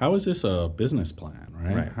 How is this a business plan,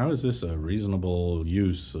 right? Right. How is this a reasonable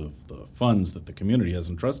use of the funds that the community has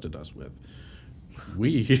entrusted us with?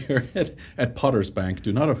 We here at Potter's Bank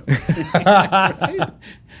do not, right?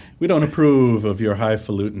 We don't approve of your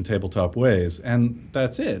highfalutin tabletop ways. And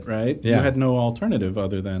that's it, right? Yeah. You had no alternative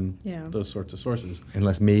other than Yeah. those sorts of sources.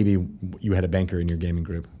 Unless maybe you had a banker in your gaming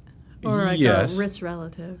group. Or like Yes. a rich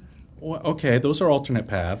relative. Well, okay, those are alternate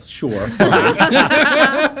paths, sure.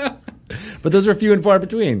 Fine. But those are few and far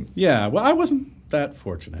between. Yeah, well, I wasn't that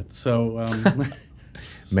fortunate. So,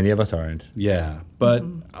 Many of us aren't. yeah. But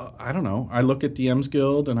I don't know. I look at DM's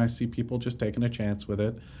Guild and I see people just taking a chance with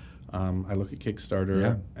it. I look at Kickstarter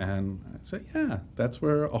Yeah. and I say, yeah, that's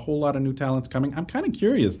where a whole lot of new talent's coming. I'm kind of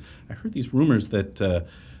curious. I heard these rumors that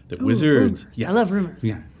Wizards. Rumors. I love rumors.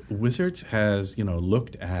 Yeah, Wizards has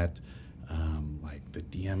looked at like the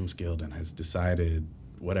DM's Guild and has decided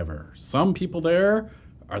whatever. Some people there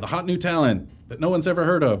are the hot new talent that no one's ever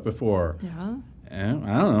heard of before. Yeah. And,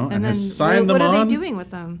 I don't know. And then has signed what them are on. they doing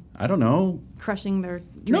with them? I don't know. Crushing their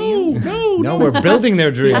No, dreams? no, No, no. we're building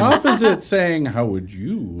their The dreams. opposite, saying, how would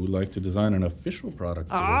you like to design an official product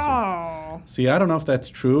for Wizards? Oh. See, I don't know if that's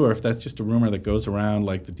true or if that's just a rumor that goes around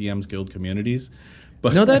like the DM's Guild communities.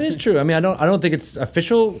 But No, that is true. I mean, I don't think it's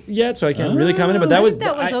official yet, so I can't really comment. But that I was think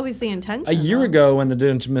that was always the intention. a year though. ago when the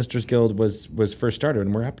Dungeon Masters Guild was first started,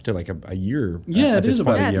 and we're up to like a year. Yeah, at it this is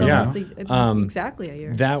about point. Yeah, a it's year. almost exactly a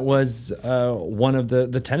year. That was one of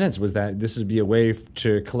the tenets was that this would be a way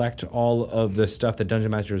to collect all of the stuff that Dungeon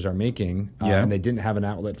Masters are making, Yeah. and they didn't have an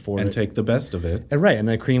outlet for and it. take the best of it. And right, and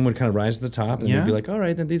the cream would kind of rise to the top, and Yeah. they'd be like, all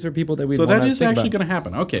right, then these are people that we So want that to is think actually about. going to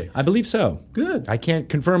happen. Okay. I believe so. Good. I can't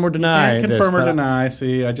confirm or deny. Can't this, confirm or but deny.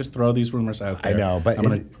 See, I just throw these rumors out there. I know, but I'm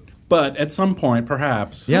gonna, but at some point,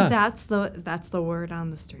 perhaps. Yeah. That's the word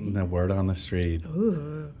on the street. The word on the street.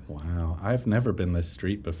 Ooh. Wow, I've never been this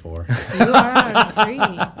street before. You are on the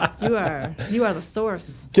street. You are the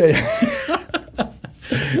source.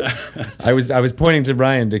 I was pointing to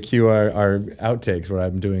Brian to cue our outtakes where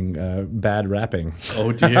I'm doing bad rapping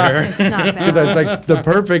Oh dear. It's not because bad. that's like the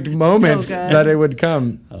perfect moment So good. that it would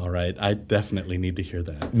come. All right, I definitely need to hear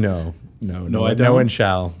that. No, I no don't. one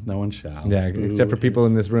shall. No one shall. Yeah, except for people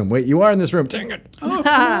in this room. Wait, you are in this room. Dang it! Oh,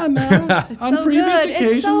 come on now. On so previous good.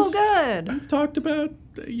 occasions, It's so good. we've talked about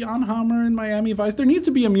Jan Hammer and Miami Vice. There needs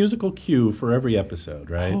to be a musical cue for every episode,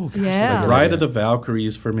 right? Oh, gosh, Yeah. that's a good Ride idea. of the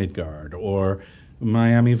Valkyries for Midgard, or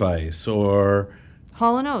Miami Vice, or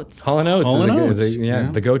Hall & Oates. Hall & Oates Hall & is Oates, yeah,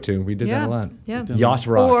 yeah. the go-to. We did that a lot. Yeah. Yacht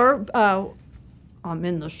Rock. Or I'm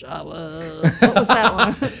in the shower. What was that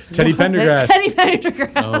one? Teddy Pendergrass. Teddy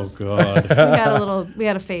Pendergrass. Oh God! We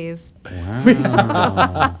had a phase.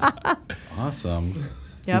 Wow! Awesome.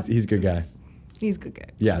 Yep. He's a good guy. He's a good guy.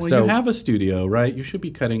 Yeah, Well, so you have a studio, right? You should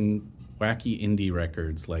be cutting wacky indie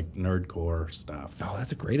records like nerdcore stuff. Oh,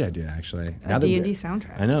 that's a great idea, actually. A D&D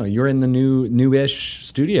soundtrack. I know. You're in the newish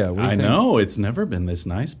studio. What do you I think? know it's never been this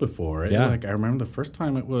nice before. Yeah. Like I remember the first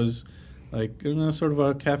time it was like in a sort of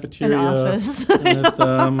a cafeteria. office.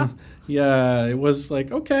 With, yeah, it was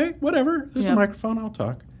like okay, whatever. There's a Yep. microphone. I'll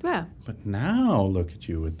talk. Yeah. But now look at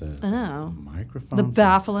you with the I know. microphone. The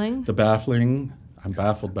baffling. The baffling. I'm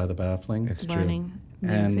baffled by the baffling. It's true. Learning new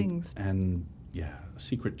and things. and yeah,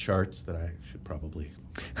 secret charts that I should probably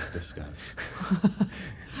discuss.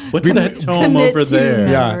 What's that tome commit over to there?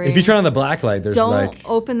 that. Yeah. Memory. If you turn on the black light, there's Don't like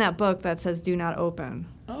open that book that says "Do not open."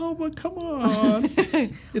 Oh, but come on!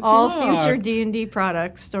 It's All locked. future D&D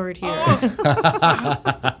products stored here.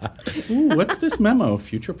 Ooh, what's this memo?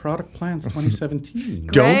 Future product plans 2017.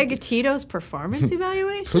 Greg Tito's performance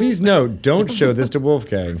evaluation. please note, don't show this to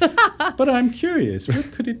Wolfgang. But I'm curious, what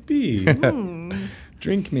could it be?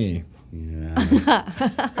 Drink me. Yeah.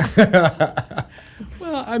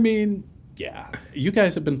 Well, I mean, yeah. You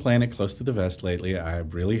guys have been playing it close to the vest lately. I'm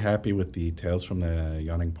really happy with the Tales from the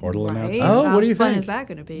Yawning Portal Right? announcement. Oh, How what do you fun think? is that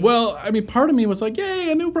going to be? Well, I mean, part of me was like,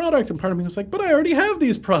 yay, a new product. And part of me was like, but I already have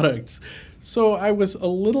these products. So I was a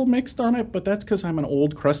little mixed on it, but that's because I'm an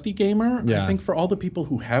old, crusty gamer. Yeah. I think for all the people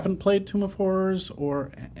who haven't played Tomb of Horrors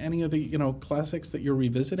or any of the, classics that you're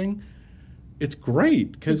revisiting, it's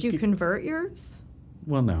great. Did you convert yours?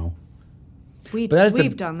 Well, no. We've that's the-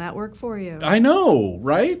 done that work for you. I know,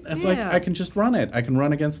 right? It's like, Yeah. I can just run it. I can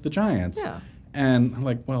run against the Giants. Yeah. And I'm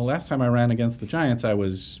like, well, last time I ran against the Giants, I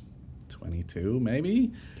was 22,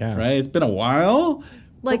 maybe. Yeah. Right? It's been a while.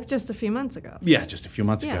 Like just a few months ago. Yeah, just a few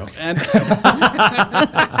months Yeah. ago. And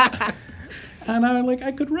and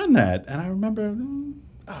I could run that. And I remember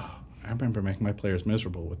making my players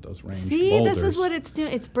miserable with those ranged See, boulders. this is what it's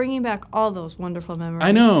doing. It's bringing back all those wonderful memories.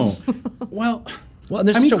 I know. Well, Well,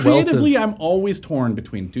 there's I mean, such a wealth creatively, of... I'm always torn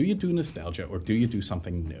between do you do nostalgia or do you do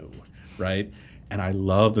something new, right? And I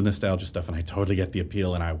love the nostalgia stuff, and I totally get the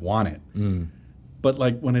appeal, and I want it. But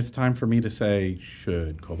like when it's time for me to say,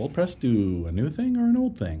 should Cobalt Press do a new thing or an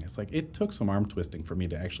old thing? It's like it took some arm twisting for me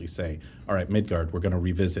to actually say, all right, Midgard, we're going to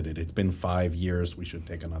revisit it. It's been 5 years. We should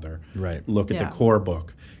take another Right. look at Yeah. the core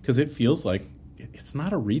book because it feels like it's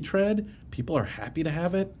not a retread. People are happy to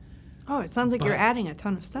have it. Oh, it sounds like you're adding a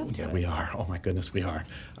ton of stuff to Yeah, it. we are. Oh my goodness, we are.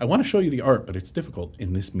 I want to show you the art, but it's difficult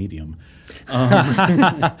in this medium.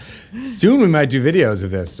 Soon we might do videos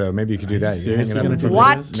of this, so maybe you could do that. You can hang seriously it up gonna in do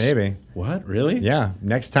front of- What? Maybe. What? Really? Yeah.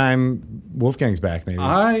 Next time Wolfgang's back, maybe.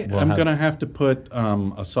 I we'll am have- going to have to put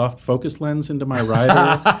a soft focus lens into my rider.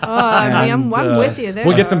 I'm with you there.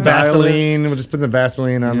 We'll get some Stylist. Vaseline. We'll just put the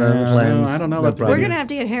Vaseline on the Yeah, lens. I don't know No about the problem. We're going to have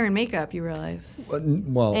to get hair and makeup, you realize.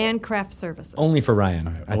 Well, And craft services. only for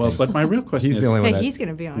Ryan. I Well, think. but my real question He's is, the only one Hey, that... he's going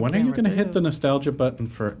to be on when are you camera, going to hit too. the nostalgia button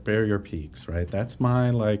for Barrier Peaks, right? That's my,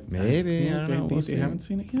 like... Maybe, I don't know, we'll You see. haven't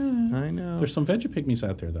seen it yet. I know. There's some Vegapygmies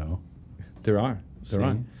out there, though. There are. There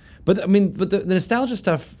are. See? But I mean, but the nostalgia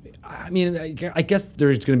stuff. I mean, I guess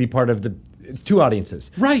there's going to be part of the. It's two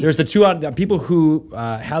audiences. Right. There's the two people who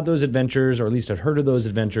had those adventures, or at least had heard of those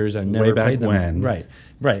adventures and never Way back played them. when. Right.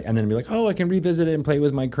 Right. And then be like, oh, I can revisit it and play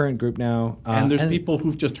with my current group now. And there's people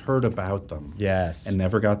who've just heard about them. Yes. And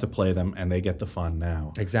never got to play them, and they get the fun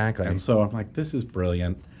now. Exactly. And so I'm like, this is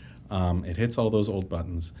brilliant. It hits all those old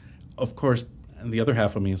buttons. Of course, and the other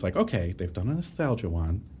half of me is like, okay, they've done a nostalgia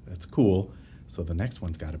one. That's cool. So the next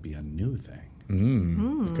one's got to be a new thing.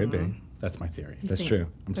 It could be. That's my theory. That's true.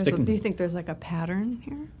 I'm Do sticking. you think there's like a pattern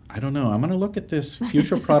here? I don't know. I'm going to look at this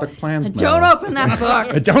future product plans. Don't memo. open that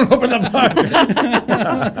book. Don't open the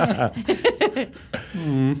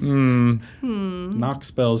book. Knock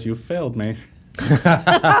spells, you failed me.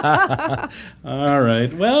 All right.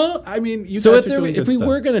 Well, I mean, you So guys are doing if good we stuff.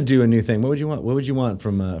 were going to do a new thing, what would you want? What would you want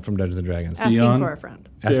from Dungeons and Dragons? Asking Beyond- for a friend.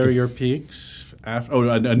 Barrier Peaks. A No, new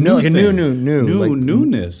like a thing. new, like-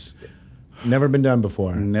 newness. Never been done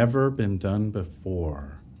before. Never been done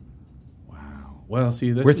before. Wow. Well,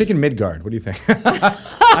 see, this We're is- thinking Midgard. What do you think?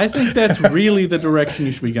 I think that's really the direction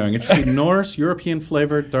you should be going. It should be Norse, European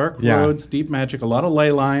flavored, dark Yeah. roads, deep magic, a lot of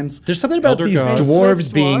ley lines. There's something about Elder these gods. dwarves Swiss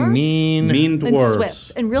being dwarves? mean. Mean And dwarves.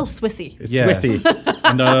 Swiss. And real Swissy. Yes. Swissy.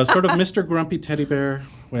 And sort of Mr. Grumpy Teddy Bear.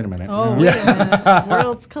 Wait a minute. Oh, No. wait a minute.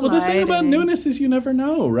 Worlds Well, colliding. the thing about newness is you never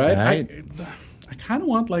know, right? Right. I kind of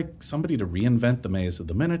want like somebody to reinvent the Maze of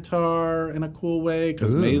the Minotaur in a cool way,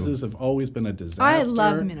 because Ooh. mazes have always been a disaster. I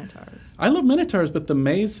love Minotaurs. I love Minotaurs, but the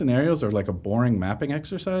maze scenarios are like a boring mapping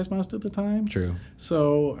exercise most of the time. True.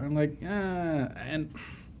 So I'm like, and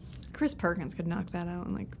Chris Perkins could knock that out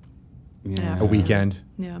in like, yeah. A weekend.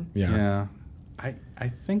 yeah. Yeah. Yeah. I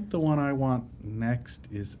think the one I want next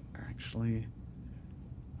is actually,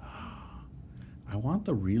 I want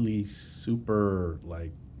the really super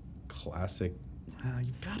like classic.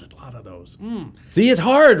 You've got a lot of those. See, it's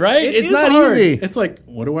hard, right? It It's is not hard. easy. It's like,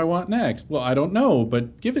 what do I want next? Well, I don't know,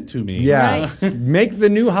 but give it to me. Yeah. Right. Make the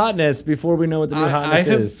new hotness before we know what the new I hotness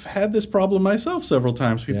have is. had this problem myself several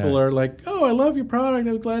times. People Yeah. are like, "Oh, I love your product.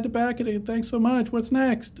 I'm glad to back it. Thanks so much. What's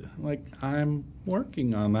next?" I'm like, I'm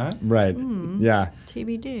working on that. Right. Yeah.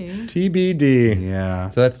 TBD. TBD. Yeah.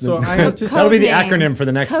 So that's so the- I have to. That'll be the Code name. acronym for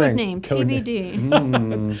the next Code thing. name, Code name.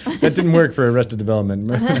 TBD. That didn't work for Arrested Development.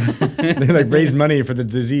 They like raised money for the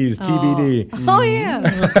disease, TBD. Oh, yeah.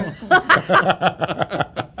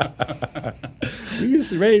 We used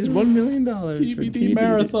to raise $1 million for TBD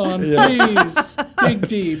marathon, Yeah. please dig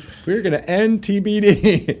deep. We're going to end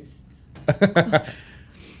TBD.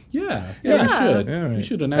 Yeah, Yeah. we should. All right. We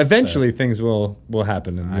should announce Eventually, that. things will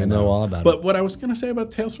happen, and we'll know all about But it. what I was going to say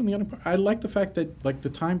about Tales from the Underdark, I like the fact that like the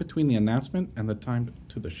time between the announcement and the time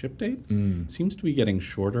to the ship date seems to be getting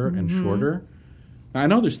shorter and shorter. I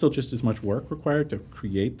know there's still just as much work required to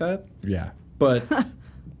create that, Yeah. but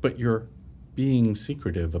but you're being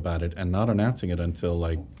secretive about it and not announcing it until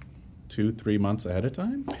like 2-3 months ahead of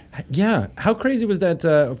time. Yeah. How crazy was that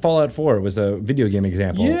Fallout 4 was a video game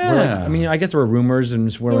example? Where, like, Yeah. I mean, I guess there were rumors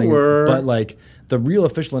and swirling, There were. but like the real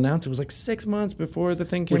official announcement was like 6 months before the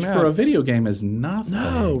thing came Which out. for a video game is nothing.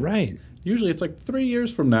 No, right. Usually it's like 3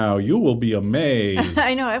 years from now, you will be amazed.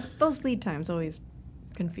 I know. Those lead times always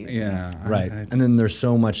confuse me. Yeah. Right. And then there's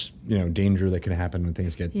so much, danger that can happen when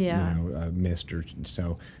things get, Yeah. missed or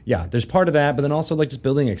so. Yeah, there's part of that, but then also like just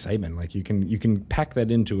building excitement. Like you can pack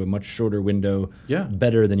that into a much shorter window Yeah.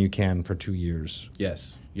 better than you can for 2 years.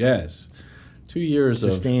 Yes. 2 years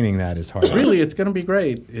of Sustaining that is hard. really, it's going to be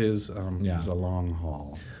great. Is Yeah. a long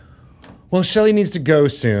haul. Well, Shelly needs to go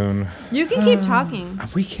soon. You can keep talking.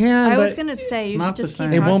 We can, I but was going to say, you not should the just same.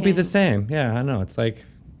 keep it talking. won't be the same. Yeah, I know. It's like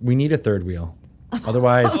we need a third wheel.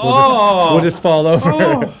 Otherwise, we'll just fall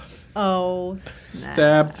over. Oh,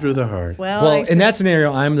 Stabbed through the heart. well, Well, in that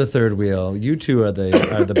scenario, I'm the third wheel. You two are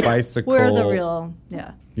the bicycle. we're the real,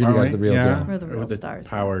 yeah. You Are guys we? the real yeah. deal. We're the real With the stars.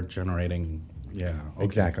 power generating. Yeah. Okay.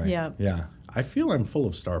 Exactly. Yeah. Yeah. I feel I'm full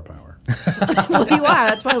of star power. Well, you are.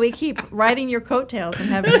 That's why we keep riding your coattails and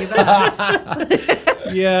having you back.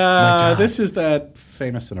 Yeah. This is that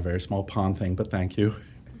famous in a very small pond thing, but thank you.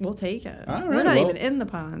 We'll take it. All We're right, not well- even in the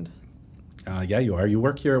pond. Yeah, you are. You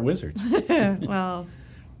work here at Wizards. Well,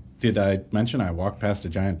 Did I mention I walked past a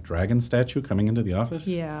giant dragon statue coming into the office?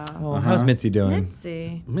 yeah. Well, how's Mitzi doing? Let's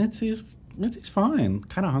see. Mitzi's fine.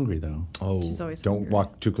 Kind of hungry though. Oh, She's always don't hungry.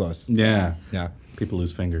 walk too close. Yeah. Yeah. People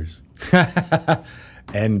lose fingers.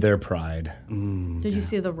 And their pride. Did you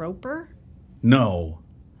see the roper? No.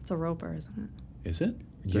 It's a roper, isn't it? Is it?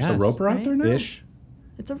 There's Yes. a roper out Right? there now? Ish.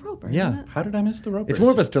 It's a roper, Yeah. isn't it? How did I miss the roper? It's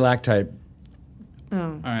more of a stalactite. Oh.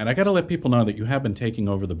 All right, I got to let people know that you have been taking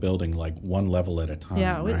over the building like one level at a time.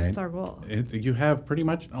 Yeah, right? it's our goal. You have pretty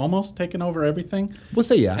much almost taken over everything. We'll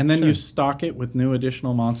say yeah. And then sure. you stock it with new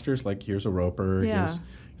additional monsters, like here's a roper, Yeah. here's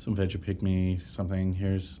some Vegapygmy, something,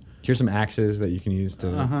 here's Here's some axes that you can use to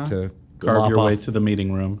carve lop your way off, to the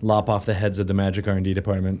meeting room. lop off the heads of the magic R&D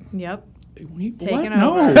department. Yep. What? Taking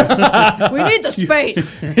No. over. We need the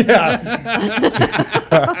space.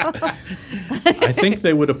 I think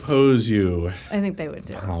they would oppose you. I think they would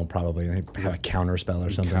do. Oh, probably. They have a counter spell or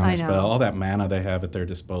something. I know. Spell, all that mana they have at their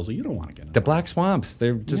disposal. You don't want to get The black swamps,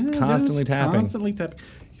 they're just Yeah, constantly tapping. Constantly tapping.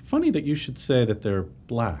 Funny that you should say that they're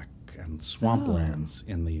black and swamplands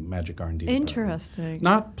in the magic R&D department. Interesting.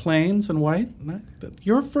 Not plains and white.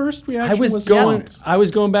 Your first reaction I was was going. swamps. I was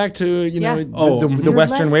going back to Yeah. the You're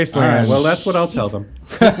Western led- All wasteland. right, well, that's what I'll tell them.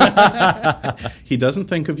 He doesn't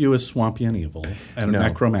think of you as swampy and evil and No.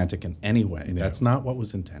 necromantic in any way. That's not what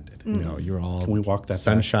was intended. No, you're all. Can we walk that back?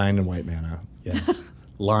 sunshine and white mana? Yes.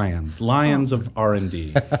 Lions of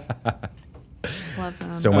R&D. Love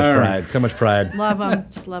them. So much All right. pride. So much pride. Love them.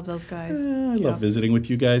 Just love those guys. I love visiting with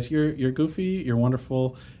you guys. You're goofy. You're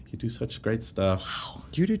wonderful. You do such great stuff.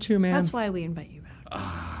 You do too, man. That's why we invite you back.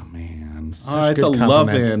 Oh, man. Such It's a good love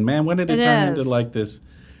compliments. in. Man, when did it It turn is. into like this?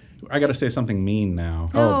 I got to say something mean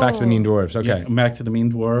now. Oh, back to the mean dwarves. Okay. Yeah, back to the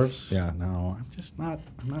mean dwarves? Yeah. No, I'm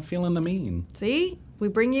not feeling the mean. See? We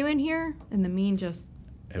bring you in here, and the mean just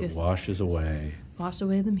It washes away. Wash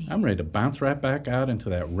away the meat. I'm ready to bounce right back out into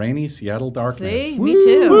that rainy Seattle darkness. See? Me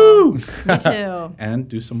too. Me too. And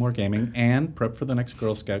do some more gaming and prep for the next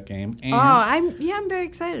Girl Scout game. And I'm very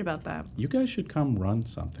excited about that. you guys should come run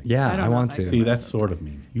something. Yeah, I don't I know want if I to. See, that's sort of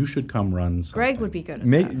mean. You should come run something. Greg would be good at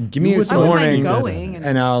that. Give me You a would- I wouldn't morning, mind going and-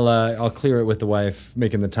 and I'll clear it with the wife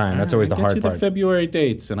making the time. That's always the Get hard you part. the February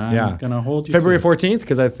dates, and I'm Yeah. going to hold you February to it. 14th,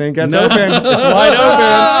 because I think that's open. It's wide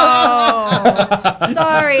open. Oh,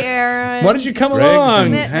 sorry, Aaron. Why did you come Greg's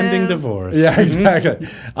along? impending Commitment. divorce. Yeah, exactly.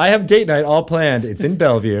 I have date night all planned. It's in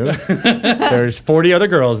Bellevue. There's 40 other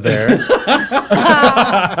girls there.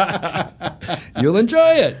 You'll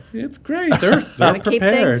enjoy it. It's great. They're Gotta keep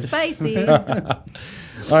things prepared. spicy.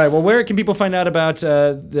 All right. Well, where can people find out about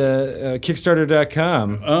the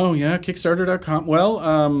Kickstarter.com? Oh, yeah, Kickstarter.com. Well,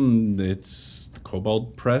 it's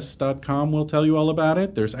KoboldPress.com will tell you all about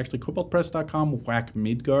it. There's actually KoboldPress.com, Whack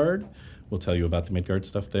Midgard. We'll tell you about the Midgard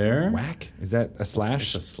stuff there. Whack? Is that a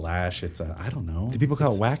slash? It's a slash. It's a, I don't know. Do people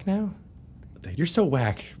call it whack now? You're so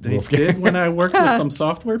whack. They Wolfgang. did when I worked with some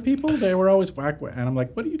software people. They were always whack. And I'm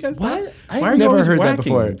like, what are you guys What? doing? I've Why are you never always heard that whacking?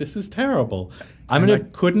 before. This is terrible. I'm And gonna- I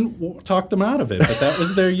couldn't talk them out of it, but that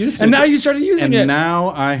was their usage. And now you started using and it. now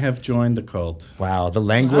I have joined the cult. Wow, the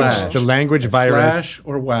language virus. Slash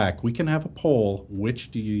or whack. We can have a poll.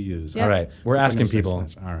 Which do you use? Yeah. All right, we're asking Say people.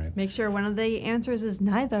 slash. All right. Make sure one of the answers is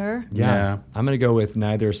neither. Yeah. I'm gonna go with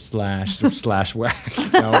neither slash or slash whack.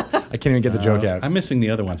 No, I can't even get the joke out. I'm missing the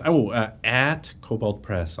other ones. Oh, at Cobalt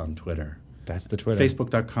Press on Twitter. That's the Twitter.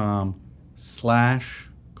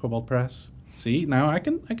 Facebook.com/Cobalt Press. See, now I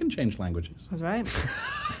can change languages. That's right.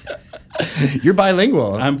 You're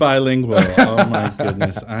bilingual, I'm bilingual. Oh my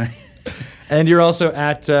goodness. and you're also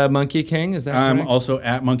at Monkey King. Is that I'm correct? also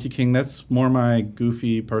at Monkey King. That's more my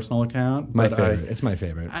goofy personal account. My but favorite. It's my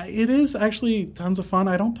favorite. It is actually tons of fun.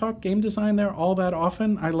 I don't talk game design there all that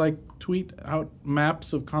often. I tweet out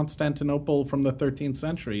maps of Constantinople from the 13th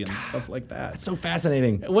century and stuff like that. It's so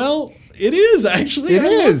fascinating. Well, it is actually. It I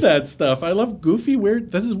is. love that stuff. I love goofy,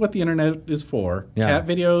 weird. This is what the internet is for. Yeah. Cat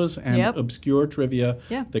videos and Yep. obscure trivia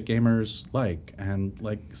Yeah. that gamers like. And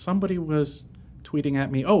somebody was tweeting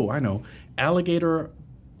at me, oh, I know, alligator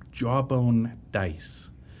jawbone dice.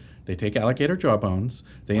 They take alligator jawbones,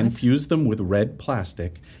 they infuse them with red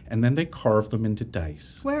plastic, and then they carve them into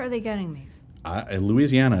dice. Where are they getting these?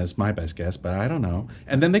 Louisiana is my best guess, but I don't know.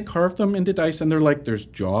 And then they carve them into dice, and they're like, there's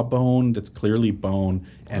jawbone that's clearly bone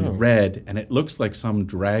and red, and it looks like some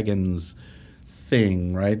dragon's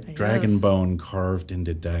thing, right? Dragon bone carved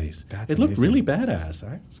into dice. That's it looked amazing. really badass.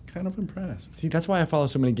 I was kind of impressed. See, that's why I follow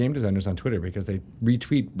so many game designers on Twitter, because they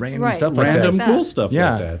retweet random Right. stuff like Random this. cool stuff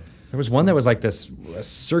Yeah. like that. There was one that was like this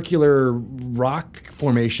circular rock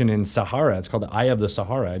formation in Sahara. It's called the Eye of the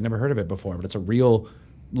Sahara. I'd never heard of it before, but it's a real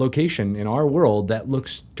location in our world that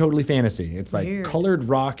looks totally fantasy. It's like Weird. colored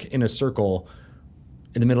rock in a circle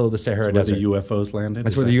in the middle of the Sahara Where Desert. the UFOs landed.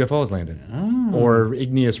 That's Is where that- the UFOs landed. Or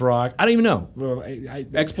igneous rock. I don't even know.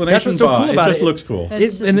 Explanation That's what's so bar. cool It about just looks cool.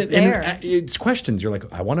 It's just there. it's questions. You're like,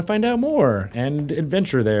 I want to find out more and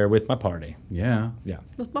adventure there with my party. Yeah. Yeah.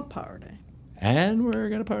 With my party. And we're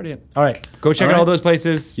going to party it. All right. Go check All out all right. those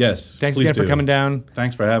places. Yes, Thanks please again for do. coming down.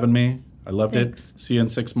 Thanks for having me. I loved Thanks. it. See you in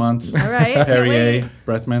 6 months. All right. can't Perrier, wait.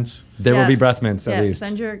 breath mints. There will be Yes. breath mints at Yes, least.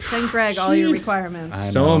 Send Greg all your Jeez. requirements. I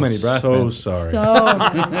So know. many breath So mints. sorry. So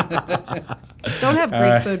many. Don't have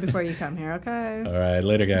Greek food before you come here, okay? All right,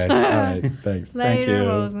 later, guys. All right. Thanks. Thank Later, you.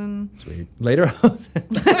 Rosen. Sweet. Later.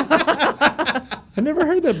 I never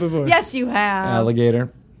heard that before. Yes, you have.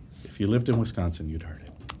 Alligator. If you lived in Wisconsin, you'd heard it.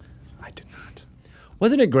 I did not.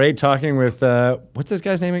 Wasn't it great talking with, what's this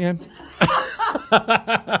guy's name again?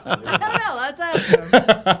 I don't know. Let's ask him.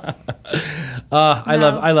 I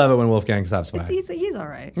love it when Wolfgang stops by. He's all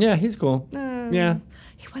right. Yeah, he's cool. Yeah.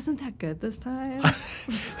 He wasn't that good this time.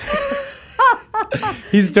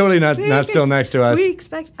 He's totally not still next to us.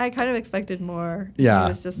 I kind of expected more. Yeah, He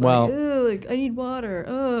was just well- like, ooh, like, I need water.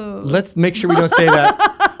 Oh. Let's make sure we don't say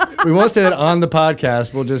that. We won't say that on the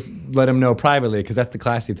podcast. We'll just let him know privately, because that's the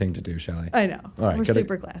classy thing to do, shall we? I know. All right, We're good-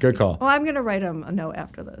 super classy. good call. Well, I'm going to write him a note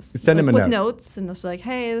after this. Send him a with note. notes, and just like,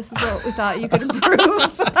 hey, this is what we thought you could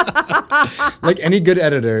improve. Like any good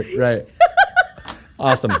editor, right?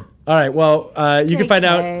 Awesome. All right. Well, you can find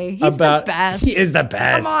out JK. He's the about. best. He is the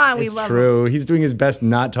best. Come on, we it's love true. He's doing his best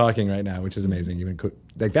not talking right now, which is amazing. Even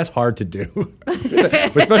like that's hard to do,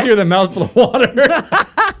 especially with a mouthful of water.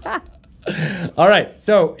 All right.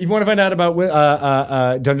 So if you want to find out about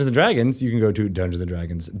Dungeons and Dragons, you can go to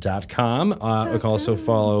dungeonsanddragons.com. You can also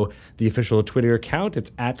follow the official Twitter account.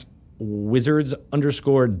 It's at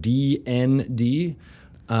wizards_DND.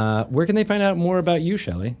 Where can they find out more about you,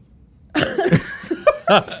 Shelley?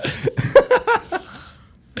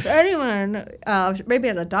 anyone, maybe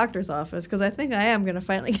at a doctor's office, because I think I am going to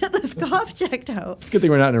finally get this cough checked out. It's a good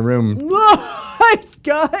thing we're not in a room. Whoa,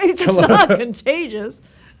 guys, it's not contagious.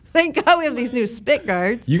 Thank God we have these new spit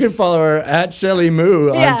guards. You can follow her at Shelly Moo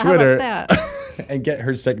on Twitter how about that? and get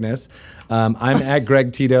her sickness. I'm at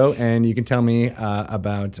Greg Tito, and you can tell me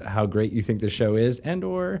about how great you think the show is, and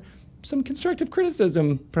or some constructive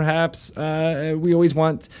criticism, perhaps. We always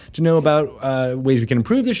want to know about ways we can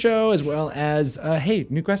improve the show, as well as, hey,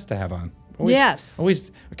 new guests to have on.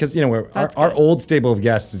 Always, because, our old stable of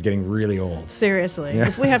guests is getting really old. Seriously. Yeah.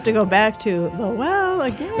 If we have to go back to the well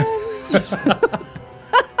again.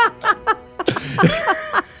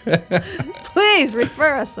 Please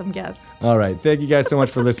refer us some guests. All right. Thank you guys so much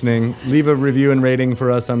for listening. Leave a review and rating for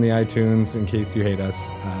us on the iTunes in case you hate us.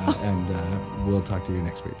 And we'll talk to you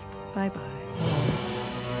next week. Bye-bye.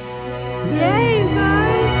 Yay!